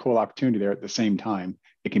 there's a cool opportunity there at the same time.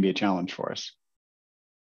 It can be a challenge for us.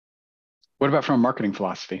 What about from a marketing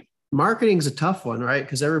philosophy? Marketing is a tough one, right?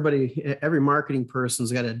 Because every marketing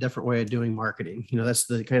person's got a different way of doing marketing. That's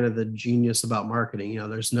the kind of the genius about marketing.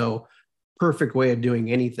 There's no perfect way of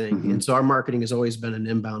doing anything. And so our marketing has always been an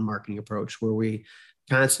inbound marketing approach where we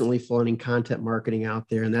constantly floating content marketing out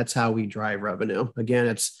there. And that's how we drive revenue. Again,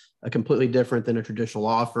 it's a completely different than a traditional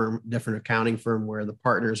law firm, different accounting firm where the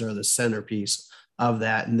partners are the centerpiece of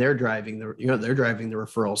that. And they're driving the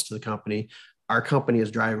referrals to the company. Our company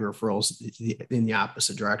is driving referrals in the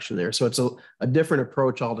opposite direction there. So it's a different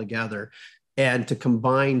approach altogether. And to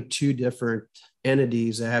combine two different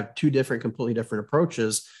entities that have two completely different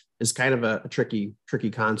approaches is kind of a tricky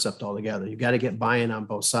concept altogether. You've got to get buy-in on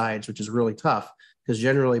both sides, which is really tough because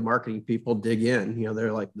generally marketing people dig in.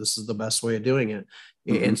 They're like, this is the best way of doing it.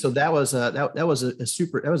 And so that was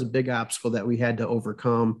a big obstacle that we had to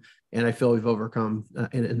overcome. And I feel we've overcome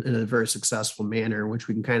in a very successful manner, in which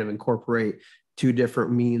we can kind of incorporate two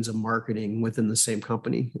different means of marketing within the same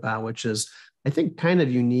company, which is, I think, kind of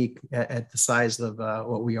unique at the size of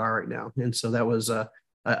what we are right now. And so that was a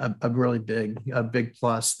really big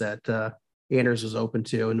plus that Anders was open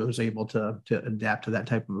to and was able to adapt to that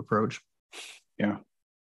type of approach. Yeah.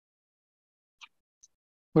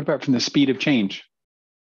 What about from the speed of change?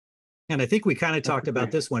 And I think we kind of talked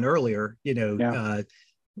about this one earlier,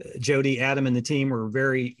 Jody, Adam, and the team were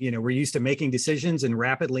very, we're used to making decisions and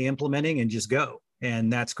rapidly implementing and just go.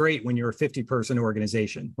 And that's great when you're a 50-person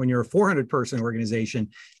organization. When you're a 400-person organization,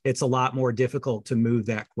 it's a lot more difficult to move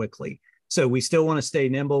that quickly. So we still want to stay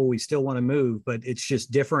nimble. We still want to move, but it's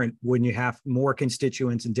just different when you have more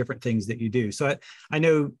constituents and different things that you do. So I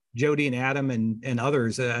know Jody and Adam and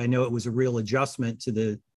others, I know it was a real adjustment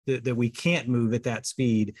to that we can't move at that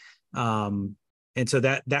speed. And so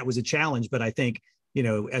that was a challenge. But I think,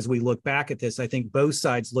 as we look back at this, I think both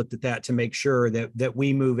sides looked at that to make sure that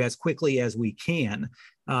we move as quickly as we can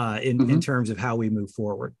in terms of how we move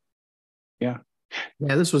forward. Yeah.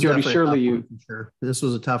 Yeah, this was Jody, surely sure. This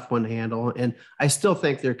was a tough one to handle, and I still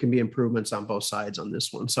think there can be improvements on both sides on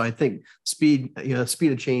this one. So I think speed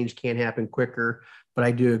of change can happen quicker, but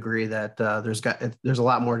I do agree that there's a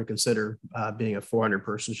lot more to consider being a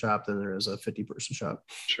 400-person shop than there is a 50-person shop.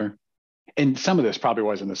 Sure. And some of this probably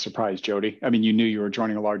wasn't a surprise, Jody. I mean, you knew you were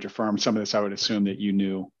joining a larger firm. Some of this, I would assume that you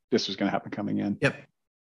knew this was going to happen coming in. Yep.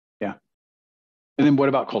 Yeah. And then what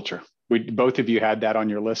about culture? Both of you had that on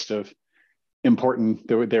your list of important,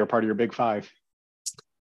 they were part of your big five.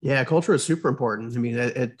 Yeah, culture is super important. I mean,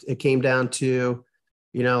 it came down to,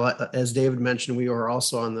 as David mentioned, we were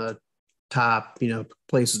also on the top,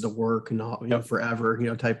 places to work and all,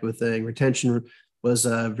 forever, type of thing. Retention was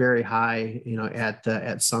very high,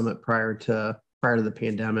 at Summit prior to the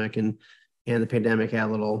pandemic, and the pandemic had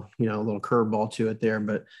a little curveball to it there.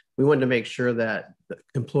 But we wanted to make sure that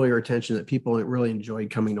employee retention, that people really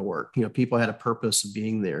enjoyed coming to work. People had a purpose of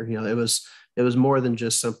being there. It was more than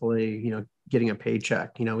just simply, getting a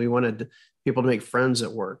paycheck. We wanted people to make friends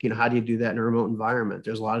at work. How do you do that in a remote environment?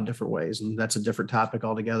 There's a lot of different ways, and that's a different topic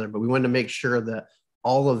altogether. But we wanted to make sure that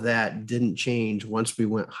all of that didn't change once we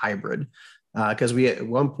went hybrid. Because at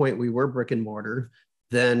one point we were brick and mortar.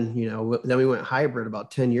 Then we went hybrid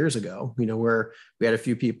about 10 years ago, where we had a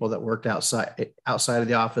few people that worked outside of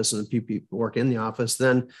the office and a few people work in the office.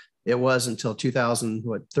 Then it was until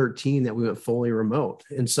 2013 that we went fully remote.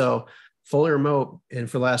 And so fully remote, and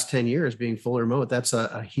for the last 10 years being fully remote, that's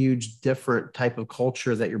a huge different type of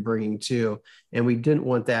culture that you're bringing to. And we didn't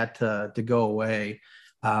want that to go away.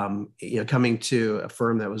 Coming to a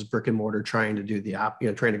firm that was brick and mortar, trying to do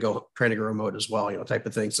trying to go remote as well, type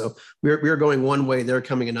of thing. So we were going one way, they're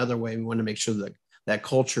coming another way. We wanted to make sure that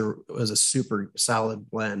culture was a super solid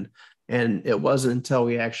blend. And it wasn't until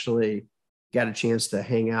we actually got a chance to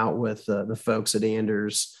hang out with the folks at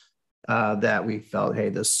Anders that we felt, hey,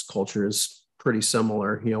 this culture is pretty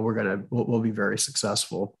similar. We'll be very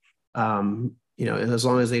successful. And as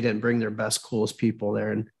long as they didn't bring their best, coolest people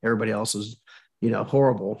there, and everybody else is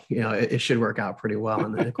horrible, it should work out pretty well.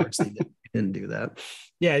 And then of course they didn't do that.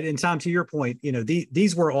 Yeah. And Tom, to your point,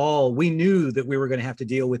 these were all, we knew that we were going to have to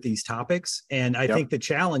deal with these topics. And I think the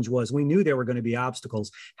challenge was, we knew there were going to be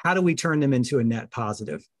obstacles. How do we turn them into a net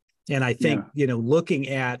positive? And I think, looking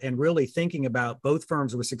at and really thinking about, both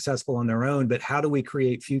firms were successful on their own, but how do we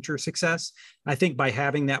create future success? I think by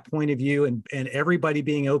having that point of view and everybody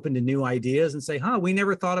being open to new ideas and say, we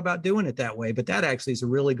never thought about doing it that way, but that actually is a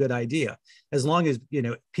really good idea. As long as,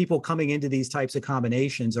 people coming into these types of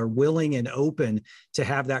combinations are willing and open to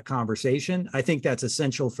have that conversation, I think that's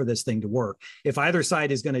essential for this thing to work. If either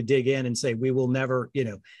side is going to dig in and say, we will never,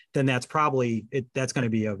 then that's probably, that's going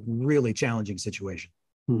to be a really challenging situation.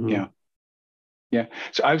 Mm-hmm. Yeah.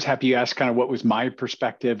 So I was happy you asked kind of what was my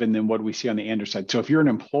perspective, and then what do we see on the Anders side. So if you're an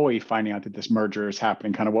employee finding out that this merger is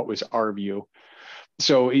happening, kind of what was our view?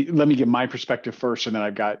 So let me give my perspective first, and then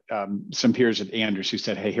I've got some peers at Anders who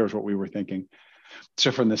said, hey, here's what we were thinking.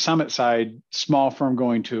 So from the Summit side, small firm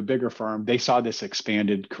going to a bigger firm, they saw this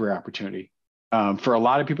expanded career opportunity. For a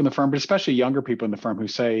lot of people in the firm, but especially younger people in the firm who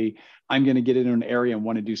say, I'm going to get into an area and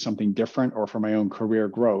want to do something different, or for my own career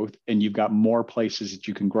growth, and you've got more places that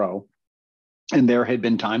you can grow. And there had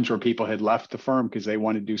been times where people had left the firm because they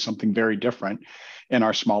wanted to do something very different, and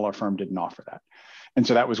our smaller firm didn't offer that. And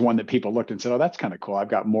so that was one that people looked and said, oh, that's kind of cool. I've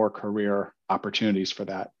got more career opportunities for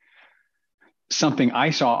that. Something I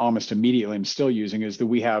saw almost immediately, I'm still using, is that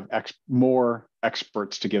we have more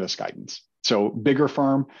experts to give us guidance. So bigger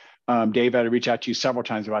firm, Dave, I had to reach out to you several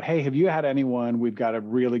times about, hey, have you had anyone? We've got a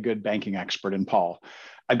really good banking expert in Paul.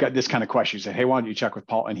 I've got this kind of question. He said, hey, why don't you check with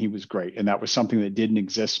Paul? And he was great. And that was something that didn't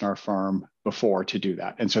exist in our firm before, to do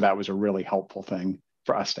that. And so that was a really helpful thing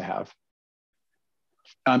for us to have.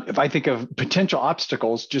 If I think of potential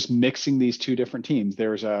obstacles, just mixing these two different teams,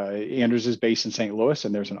 there's Anders is based in St. Louis,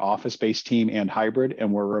 and there's an office-based team and hybrid,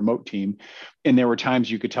 and we're a remote team. And there were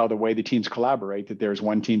times you could tell the way the teams collaborate that there's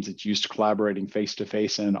one team that's used to collaborating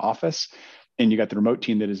face-to-face in an office, and you got the remote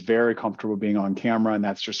team that is very comfortable being on camera, and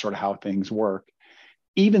that's just sort of how things work.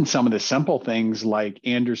 Even some of the simple things like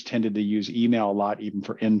Anders tended to use email a lot, even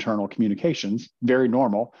for internal communications, very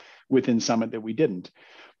normal within Summit that we didn't.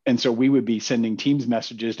 And so we would be sending Teams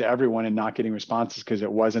messages to everyone and not getting responses because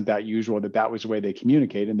it wasn't that usual that was the way they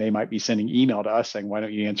communicate. And they might be sending email to us saying, why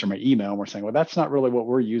don't you answer my email? And we're saying, well, that's not really what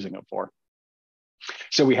we're using it for.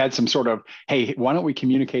 So we had some sort of, hey, why don't we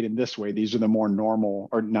communicate in this way? These are the more normal,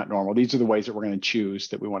 or not normal. These are the ways that we're going to choose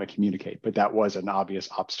that we want to communicate. But that was an obvious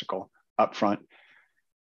obstacle up front.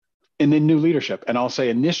 And then new leadership. And I'll say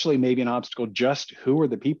initially, maybe an obstacle, just who are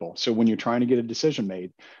the people? So when you're trying to get a decision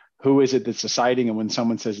made, who is it that's deciding? And when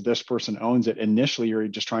someone says this person owns it, initially, you're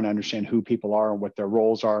just trying to understand who people are and what their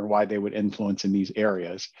roles are and why they would influence in these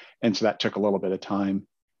areas. And so that took a little bit of time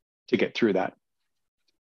to get through that.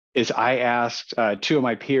 Is I asked two of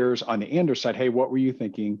my peers on the Anders side, hey, what were you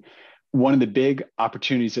thinking? One of the big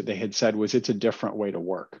opportunities that they had said was it's a different way to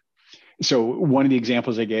work. So one of the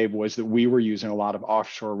examples they gave was that we were using a lot of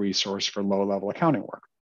offshore resource for low-level accounting work.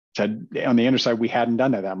 Said on the Anders side, we hadn't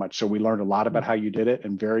done that much. So we learned a lot about how you did it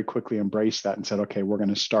and very quickly embraced that and said, okay, we're going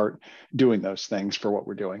to start doing those things for what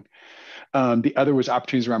we're doing. The other was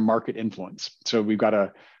opportunities around market influence. So we've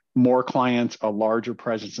got more clients, a larger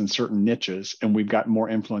presence in certain niches, and we've got more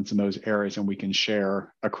influence in those areas, and we can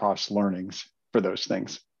share across learnings for those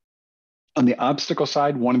things. On the obstacle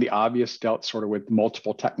side, one of the obvious dealt sort of with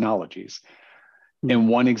multiple technologies. And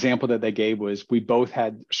one example that they gave was we both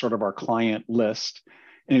had sort of our client list.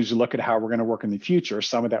 And as you look at how we're going to work in the future,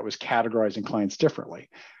 some of that was categorizing clients differently.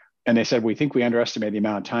 And they said, we think we underestimate the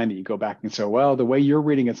amount of time that you go back and say, well, the way you're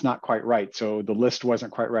reading, it's not quite right. So the list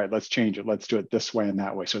wasn't quite right. Let's change it. Let's do it this way and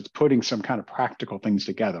that way. So it's putting some kind of practical things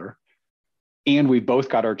together. And we both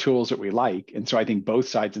got our tools that we like. And so I think both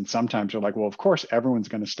sides, and sometimes are like, well, of course, everyone's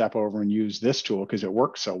going to step over and use this tool because it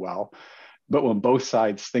works so well. But when both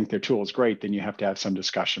sides think their tool is great, then you have to have some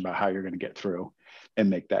discussion about how you're going to get through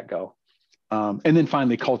and make that go. And then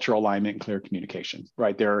finally, cultural alignment and clear communication,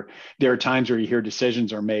 right? There are times where you hear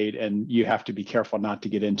decisions are made and you have to be careful not to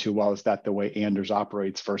get into, well, is that the way Anders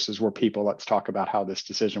operates versus we're people, let's talk about how this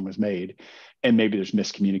decision was made. And maybe there's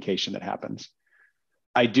miscommunication that happens.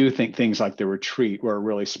 I do think things like the retreat were a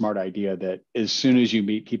really smart idea that as soon as you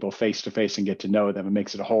meet people face to face and get to know them, it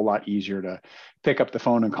makes it a whole lot easier to pick up the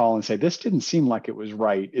phone and call and say, this didn't seem like it was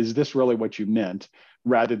right. Is this really what you meant?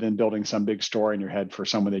 Rather than building some big story in your head for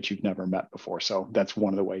someone that you've never met before. So that's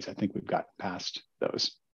one of the ways I think we've gotten past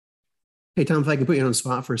those. Hey, Tom, if I can put you on the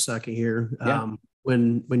spot for a second here. Yeah.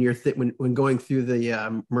 When going through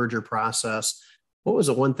the merger process, what was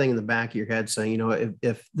the one thing in the back of your head saying,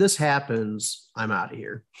 if this happens, I'm out of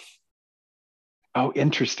here? Oh,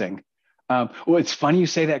 interesting. Well, it's funny you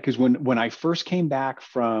say that because when I first came back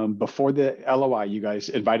from before the LOI, you guys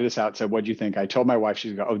invited us out, said, what'd you think? I told my wife,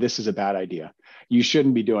 she's going, oh, this is a bad idea. You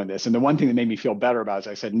shouldn't be doing this. And the one thing that made me feel better about it is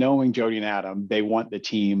I said, knowing Jody and Adam, they want the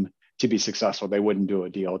team to be successful. They wouldn't do a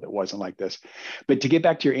deal that wasn't like this. But to get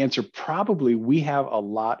back to your answer, probably we have a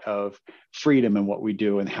lot of freedom in what we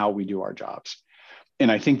do and how we do our jobs.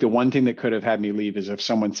 And I think the one thing that could have had me leave is if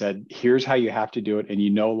someone said, here's how you have to do it, and you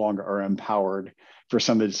no longer are empowered for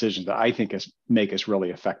some of the decisions that I think make us really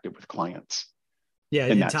effective with clients. Yeah.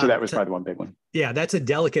 And so that was probably one big one. Yeah, that's a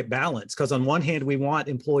delicate balance because on one hand, we want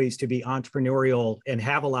employees to be entrepreneurial and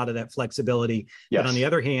have a lot of that flexibility. Yes. But on the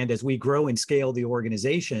other hand, as we grow and scale the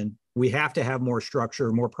organization, we have to have more structure,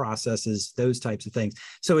 more processes, those types of things.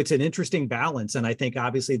 So it's an interesting balance. And I think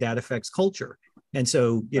obviously that affects culture. And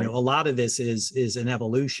so, a lot of this is an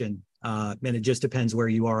evolution and it just depends where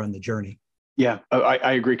you are on the journey. Yeah,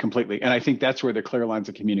 I agree completely. And I think that's where the clear lines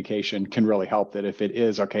of communication can really help. That if it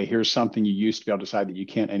is, okay, here's something you used to be able to decide that you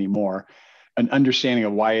can't anymore, an understanding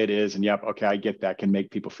of why it is, and yep, okay, I get that, can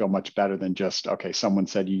make people feel much better than just, okay, someone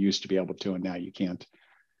said you used to be able to, and now you can't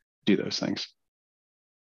do those things.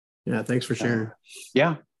 Yeah, thanks for sharing.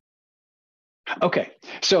 Yeah. Okay,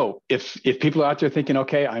 so if people are out there thinking,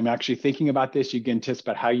 okay, I'm actually thinking about this, you can tell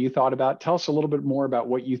about how you thought about it. Tell us a little bit more about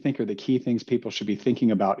what you think are the key things people should be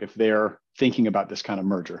thinking about if they're thinking about this kind of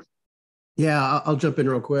merger. Yeah, I'll jump in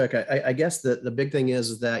real quick. I guess the big thing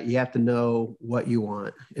is that you have to know what you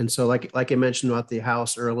want. And so like I mentioned about the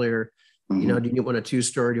house earlier, do you want a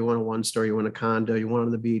 2-story? Do you want a 1-story? You want a condo? You want it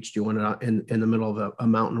on the beach? Do you want it in the middle of a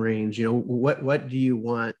mountain range? What do you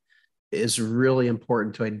want? Is really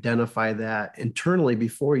important to identify that internally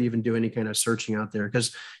before you even do any kind of searching out there,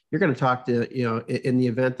 because you're going to talk to, in the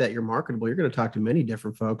event that you're marketable, you're going to talk to many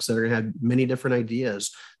different folks that are going to have many different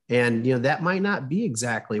ideas. And, that might not be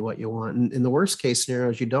exactly what you want. And in the worst case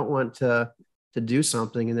scenarios, you don't want to to do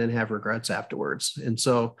something and then have regrets afterwards. And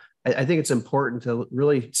so I think it's important to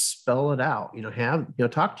really spell it out,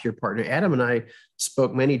 talk to your partner. Adam and I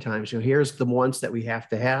spoke many times, here's the ones that we have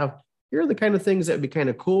to have. Here are the kind of things that would be kind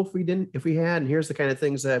of cool if we had, and here's the kind of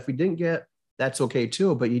things that if we didn't get, that's okay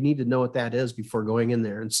too, but you need to know what that is before going in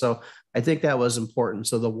there. And so I think that was important.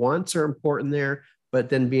 So the wants are important there, but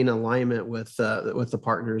then be in alignment with the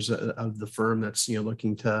partners of the firm that's,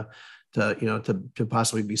 looking to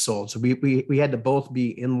possibly be sold. So we had to both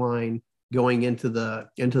be in line going into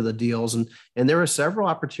the deals. And there were several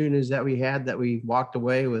opportunities that we had that we walked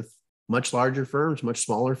away with, much larger firms, much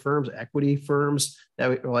smaller firms, equity firms, that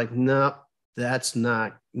we were like, no, that's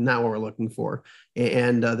not what we're looking for.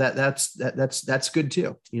 And that's good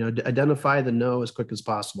too. Identify the no as quick as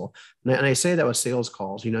possible. And I say that with sales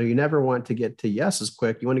calls. You never want to get to yes as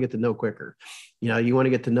quick. You want to get to no quicker. You want to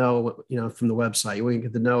get to know, from the website. You want to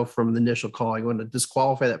get to know from the initial call. You want to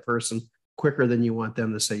disqualify that person quicker than you want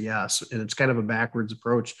them to say yes. And it's kind of a backwards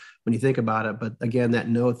approach when you think about it. But again, that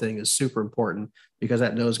no thing is super important, because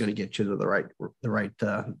that no is going to get you to the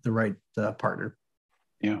right partner.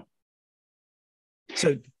 Yeah.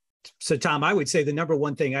 So Tom, I would say the number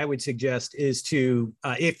one thing I would suggest is to,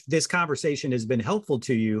 if this conversation has been helpful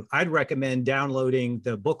to you, I'd recommend downloading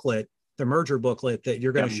the booklet, the merger booklet that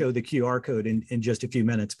you're going to show the QR code in just a few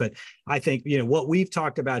minutes. But I think, what we've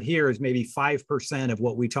talked about here is maybe 5% of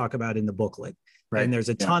what we talk about in the booklet. Right. And there's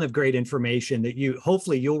a ton of great information that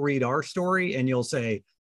hopefully you'll read our story and you'll say,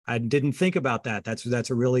 I didn't think about that. That's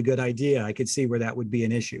a really good idea. I could see where that would be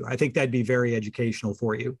an issue. I think that'd be very educational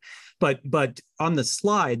for you. But on the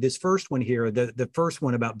slide, this first one here, the first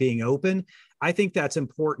one about being open, I think that's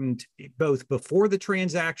important both before the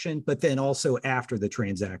transaction, but then also after the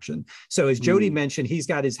transaction. So as Jody mentioned, he's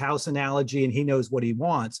got his house analogy and he knows what he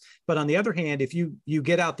wants. But on the other hand, if you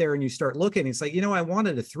get out there and you start looking, it's like, I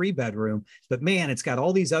wanted a 3-bedroom, but man, it's got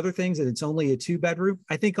all these other things and it's only a 2-bedroom.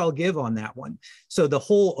 I think I'll give on that one. So the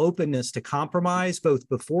whole openness to compromise both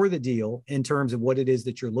before the deal in terms of what it is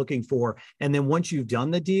that you're looking for. And then once you've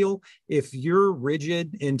done the deal, if you're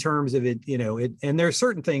rigid in terms of it, and there are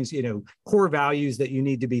certain things, core values that you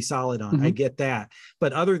need to be solid on. I get that.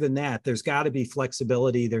 But other than that, there's got to be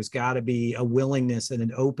flexibility. There's got to be a willingness and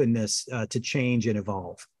an openness to change and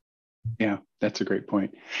evolve. Yeah, that's a great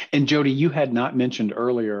point. And Jody, you had not mentioned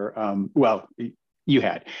earlier,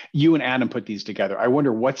 you and Adam put these together. I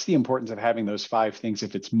wonder what's the importance of having those 5 things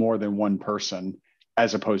if it's more than one person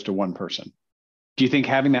as opposed to one person? Do you think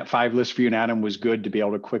having that 5 list for you and Adam was good to be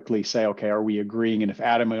able to quickly say, okay, are we agreeing? And if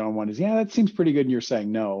Adam on one is, that seems pretty good, and you're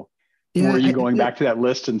saying no, were you going back to that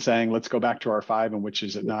list and saying, let's go back to our 5, and which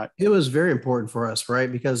is it not? It was very important for us,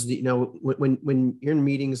 right? Because, when you're in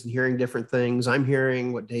meetings and hearing different things, I'm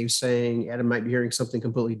hearing what Dave's saying, Adam might be hearing something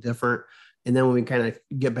completely different. And then when we kind of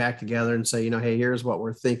get back together and say, hey, here's what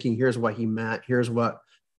we're thinking, here's what he meant, here's what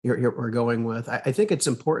we're going with. I think it's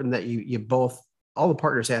important that you both, all the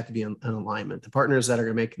partners have to be in alignment. The partners that are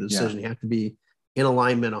going to make the decision have to be in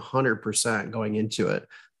alignment 100% going into it.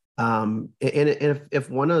 And if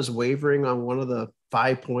one is wavering on one of the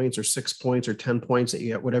 5 points or 6 points or 10 points that you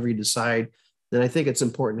get, whatever you decide, then I think it's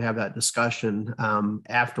important to have that discussion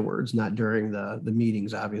afterwards, not during the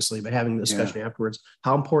meetings, obviously, but having the discussion afterwards.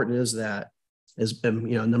 How important is that? Is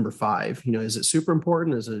number 5? Is it super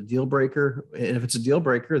important? Is it a deal breaker? And if it's a deal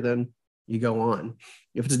breaker, then you go on.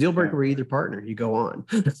 If it's a deal breaker with either partner, you go on.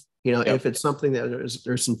 If it's something that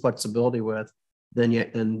there's some flexibility with, then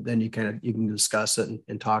you can discuss it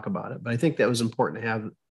and talk about it. But I think that was important to have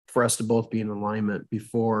for us to both be in alignment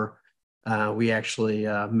before we actually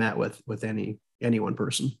met with any one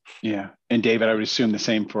person. Yeah. And David, I would assume the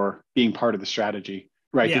same for being part of the strategy,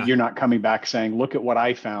 right? Yeah. That you're not coming back saying, look at what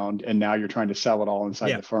I found, and now you're trying to sell it all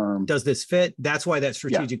inside the firm. Does this fit? That's why that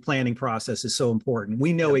strategic planning process is so important.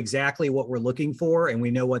 We know exactly what we're looking for, and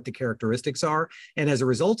we know what the characteristics are. And as a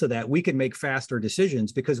result of that, we can make faster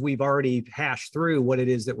decisions because we've already hashed through what it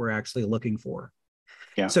is that we're actually looking for.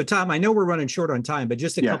 Yeah. So Tom, I know we're running short on time, but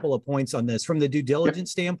just a couple of points on this from the due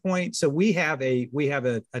diligence standpoint. So we have a,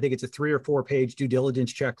 I think it's a 3 or 4 page due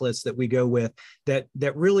diligence checklist that we go with that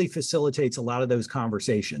really facilitates a lot of those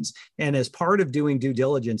conversations. And as part of doing due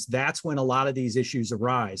diligence, that's when a lot of these issues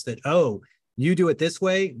arise that, you do it this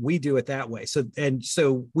way, we do it that way.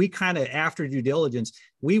 So we kind of, after due diligence,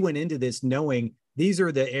 we went into this knowing these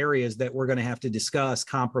are the areas that we're going to have to discuss,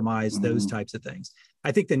 compromise, those types of things.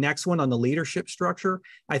 I think the next one on the leadership structure,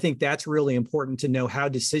 I think that's really important to know how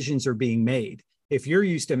decisions are being made. If you're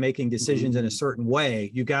used to making decisions in a certain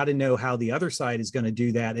way, you got to know how the other side is going to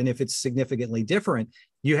do that. And if it's significantly different,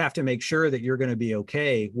 you have to make sure that you're going to be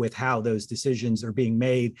okay with how those decisions are being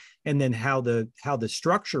made, and then how the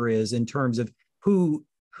structure is in terms of who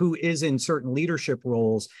is in certain leadership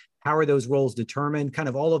roles, how are those roles determined? Kind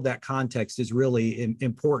of all of that context is really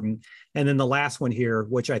important. And then the last one here,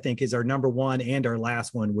 which I think is our number one and our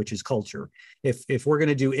last one, which is culture. If we're going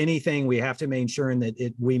to do anything, we have to make sure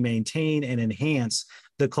that we maintain and enhance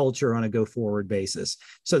the culture on a go-forward basis.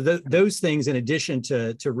 So those things, in addition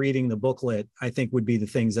to reading the booklet, I think would be the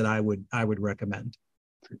things that I would recommend.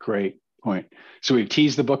 Great point. So we've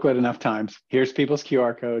teased the booklet enough times. Here's people's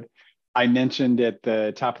QR code. I mentioned at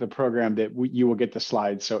the top of the program that you will get the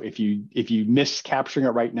slides. So if you miss capturing it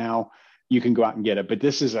right now, you can go out and get it. But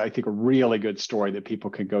this is, I think, a really good story that people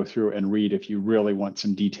can go through and read if you really want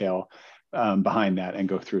some detail behind that and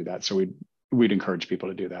go through that. So we'd encourage people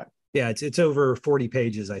to do that. Yeah, it's over 40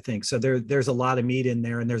 pages, I think. So there's a lot of meat in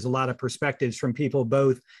there, and there's a lot of perspectives from people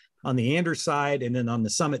both on the Anders side and then on the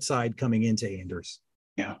Summit side coming into Anders.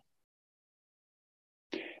 Yeah.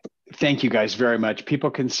 Thank you guys very much. People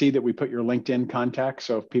can see that we put your LinkedIn contact.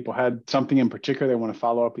 So if people had something in particular, they want to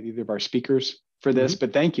follow up with either of our speakers for this,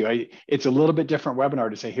 but thank you. It's a little bit different webinar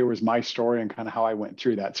to say, here was my story and kind of how I went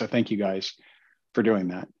through that. So thank you guys for doing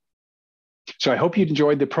that. So I hope you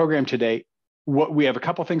enjoyed the program today. We have a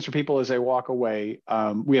couple things for people as they walk away.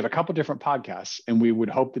 We have a couple different podcasts, and we would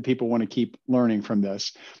hope that people want to keep learning from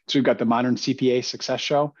this. So we've got the Modern CPA Success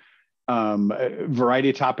Show. A variety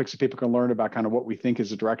of topics that people can learn about kind of what we think is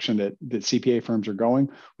the direction that CPA firms are going.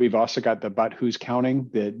 We've also got the But Who's Counting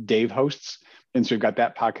that Dave hosts. And so we've got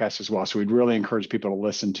that podcast as well. So we'd really encourage people to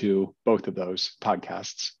listen to both of those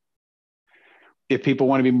podcasts. If people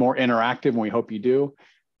want to be more interactive, and we hope you do,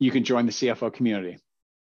 you can join the CFO community,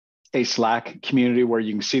 a Slack community where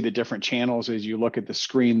you can see the different channels as you look at the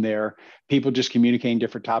screen there. People just communicating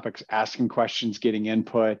different topics, asking questions, getting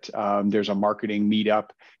input. There's a marketing meetup,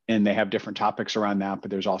 and they have different topics around that, but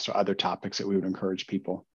there's also other topics that we would encourage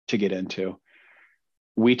people to get into.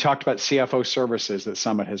 We talked about CFO services that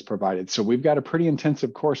Summit has provided. So we've got a pretty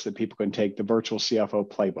intensive course that people can take, the virtual CFO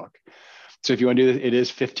playbook. So if you want to do this, it is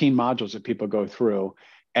 15 modules that people go through.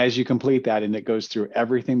 As you complete that, and it goes through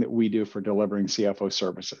everything that we do for delivering CFO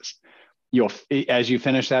services. As you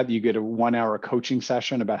finish that, you get a 1-hour coaching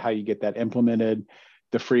session about how you get that implemented,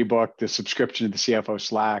 the free book, the subscription to the CFO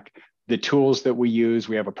Slack, the tools that we use.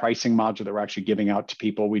 We have a pricing module that we're actually giving out to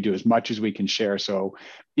people. We do as much as we can share. So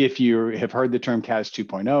if you have heard the term CAS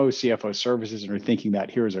 2.0, CFO services, and are thinking that,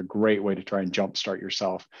 here's a great way to try and jumpstart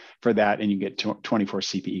yourself for that. And you get 24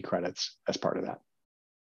 CPE credits as part of that.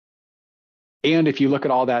 And if you look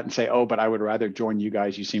at all that and say, oh, but I would rather join you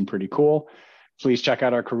guys, you seem pretty cool, please check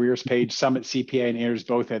out our careers page. Summit CPA and Anders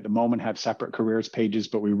both at the moment have separate careers pages,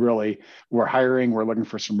 but we're hiring. We're looking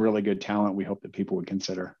for some really good talent. We hope that people would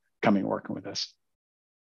consider coming and working with us.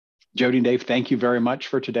 Jody and Dave, thank you very much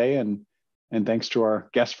for today. And thanks to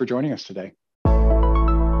our guests for joining us today.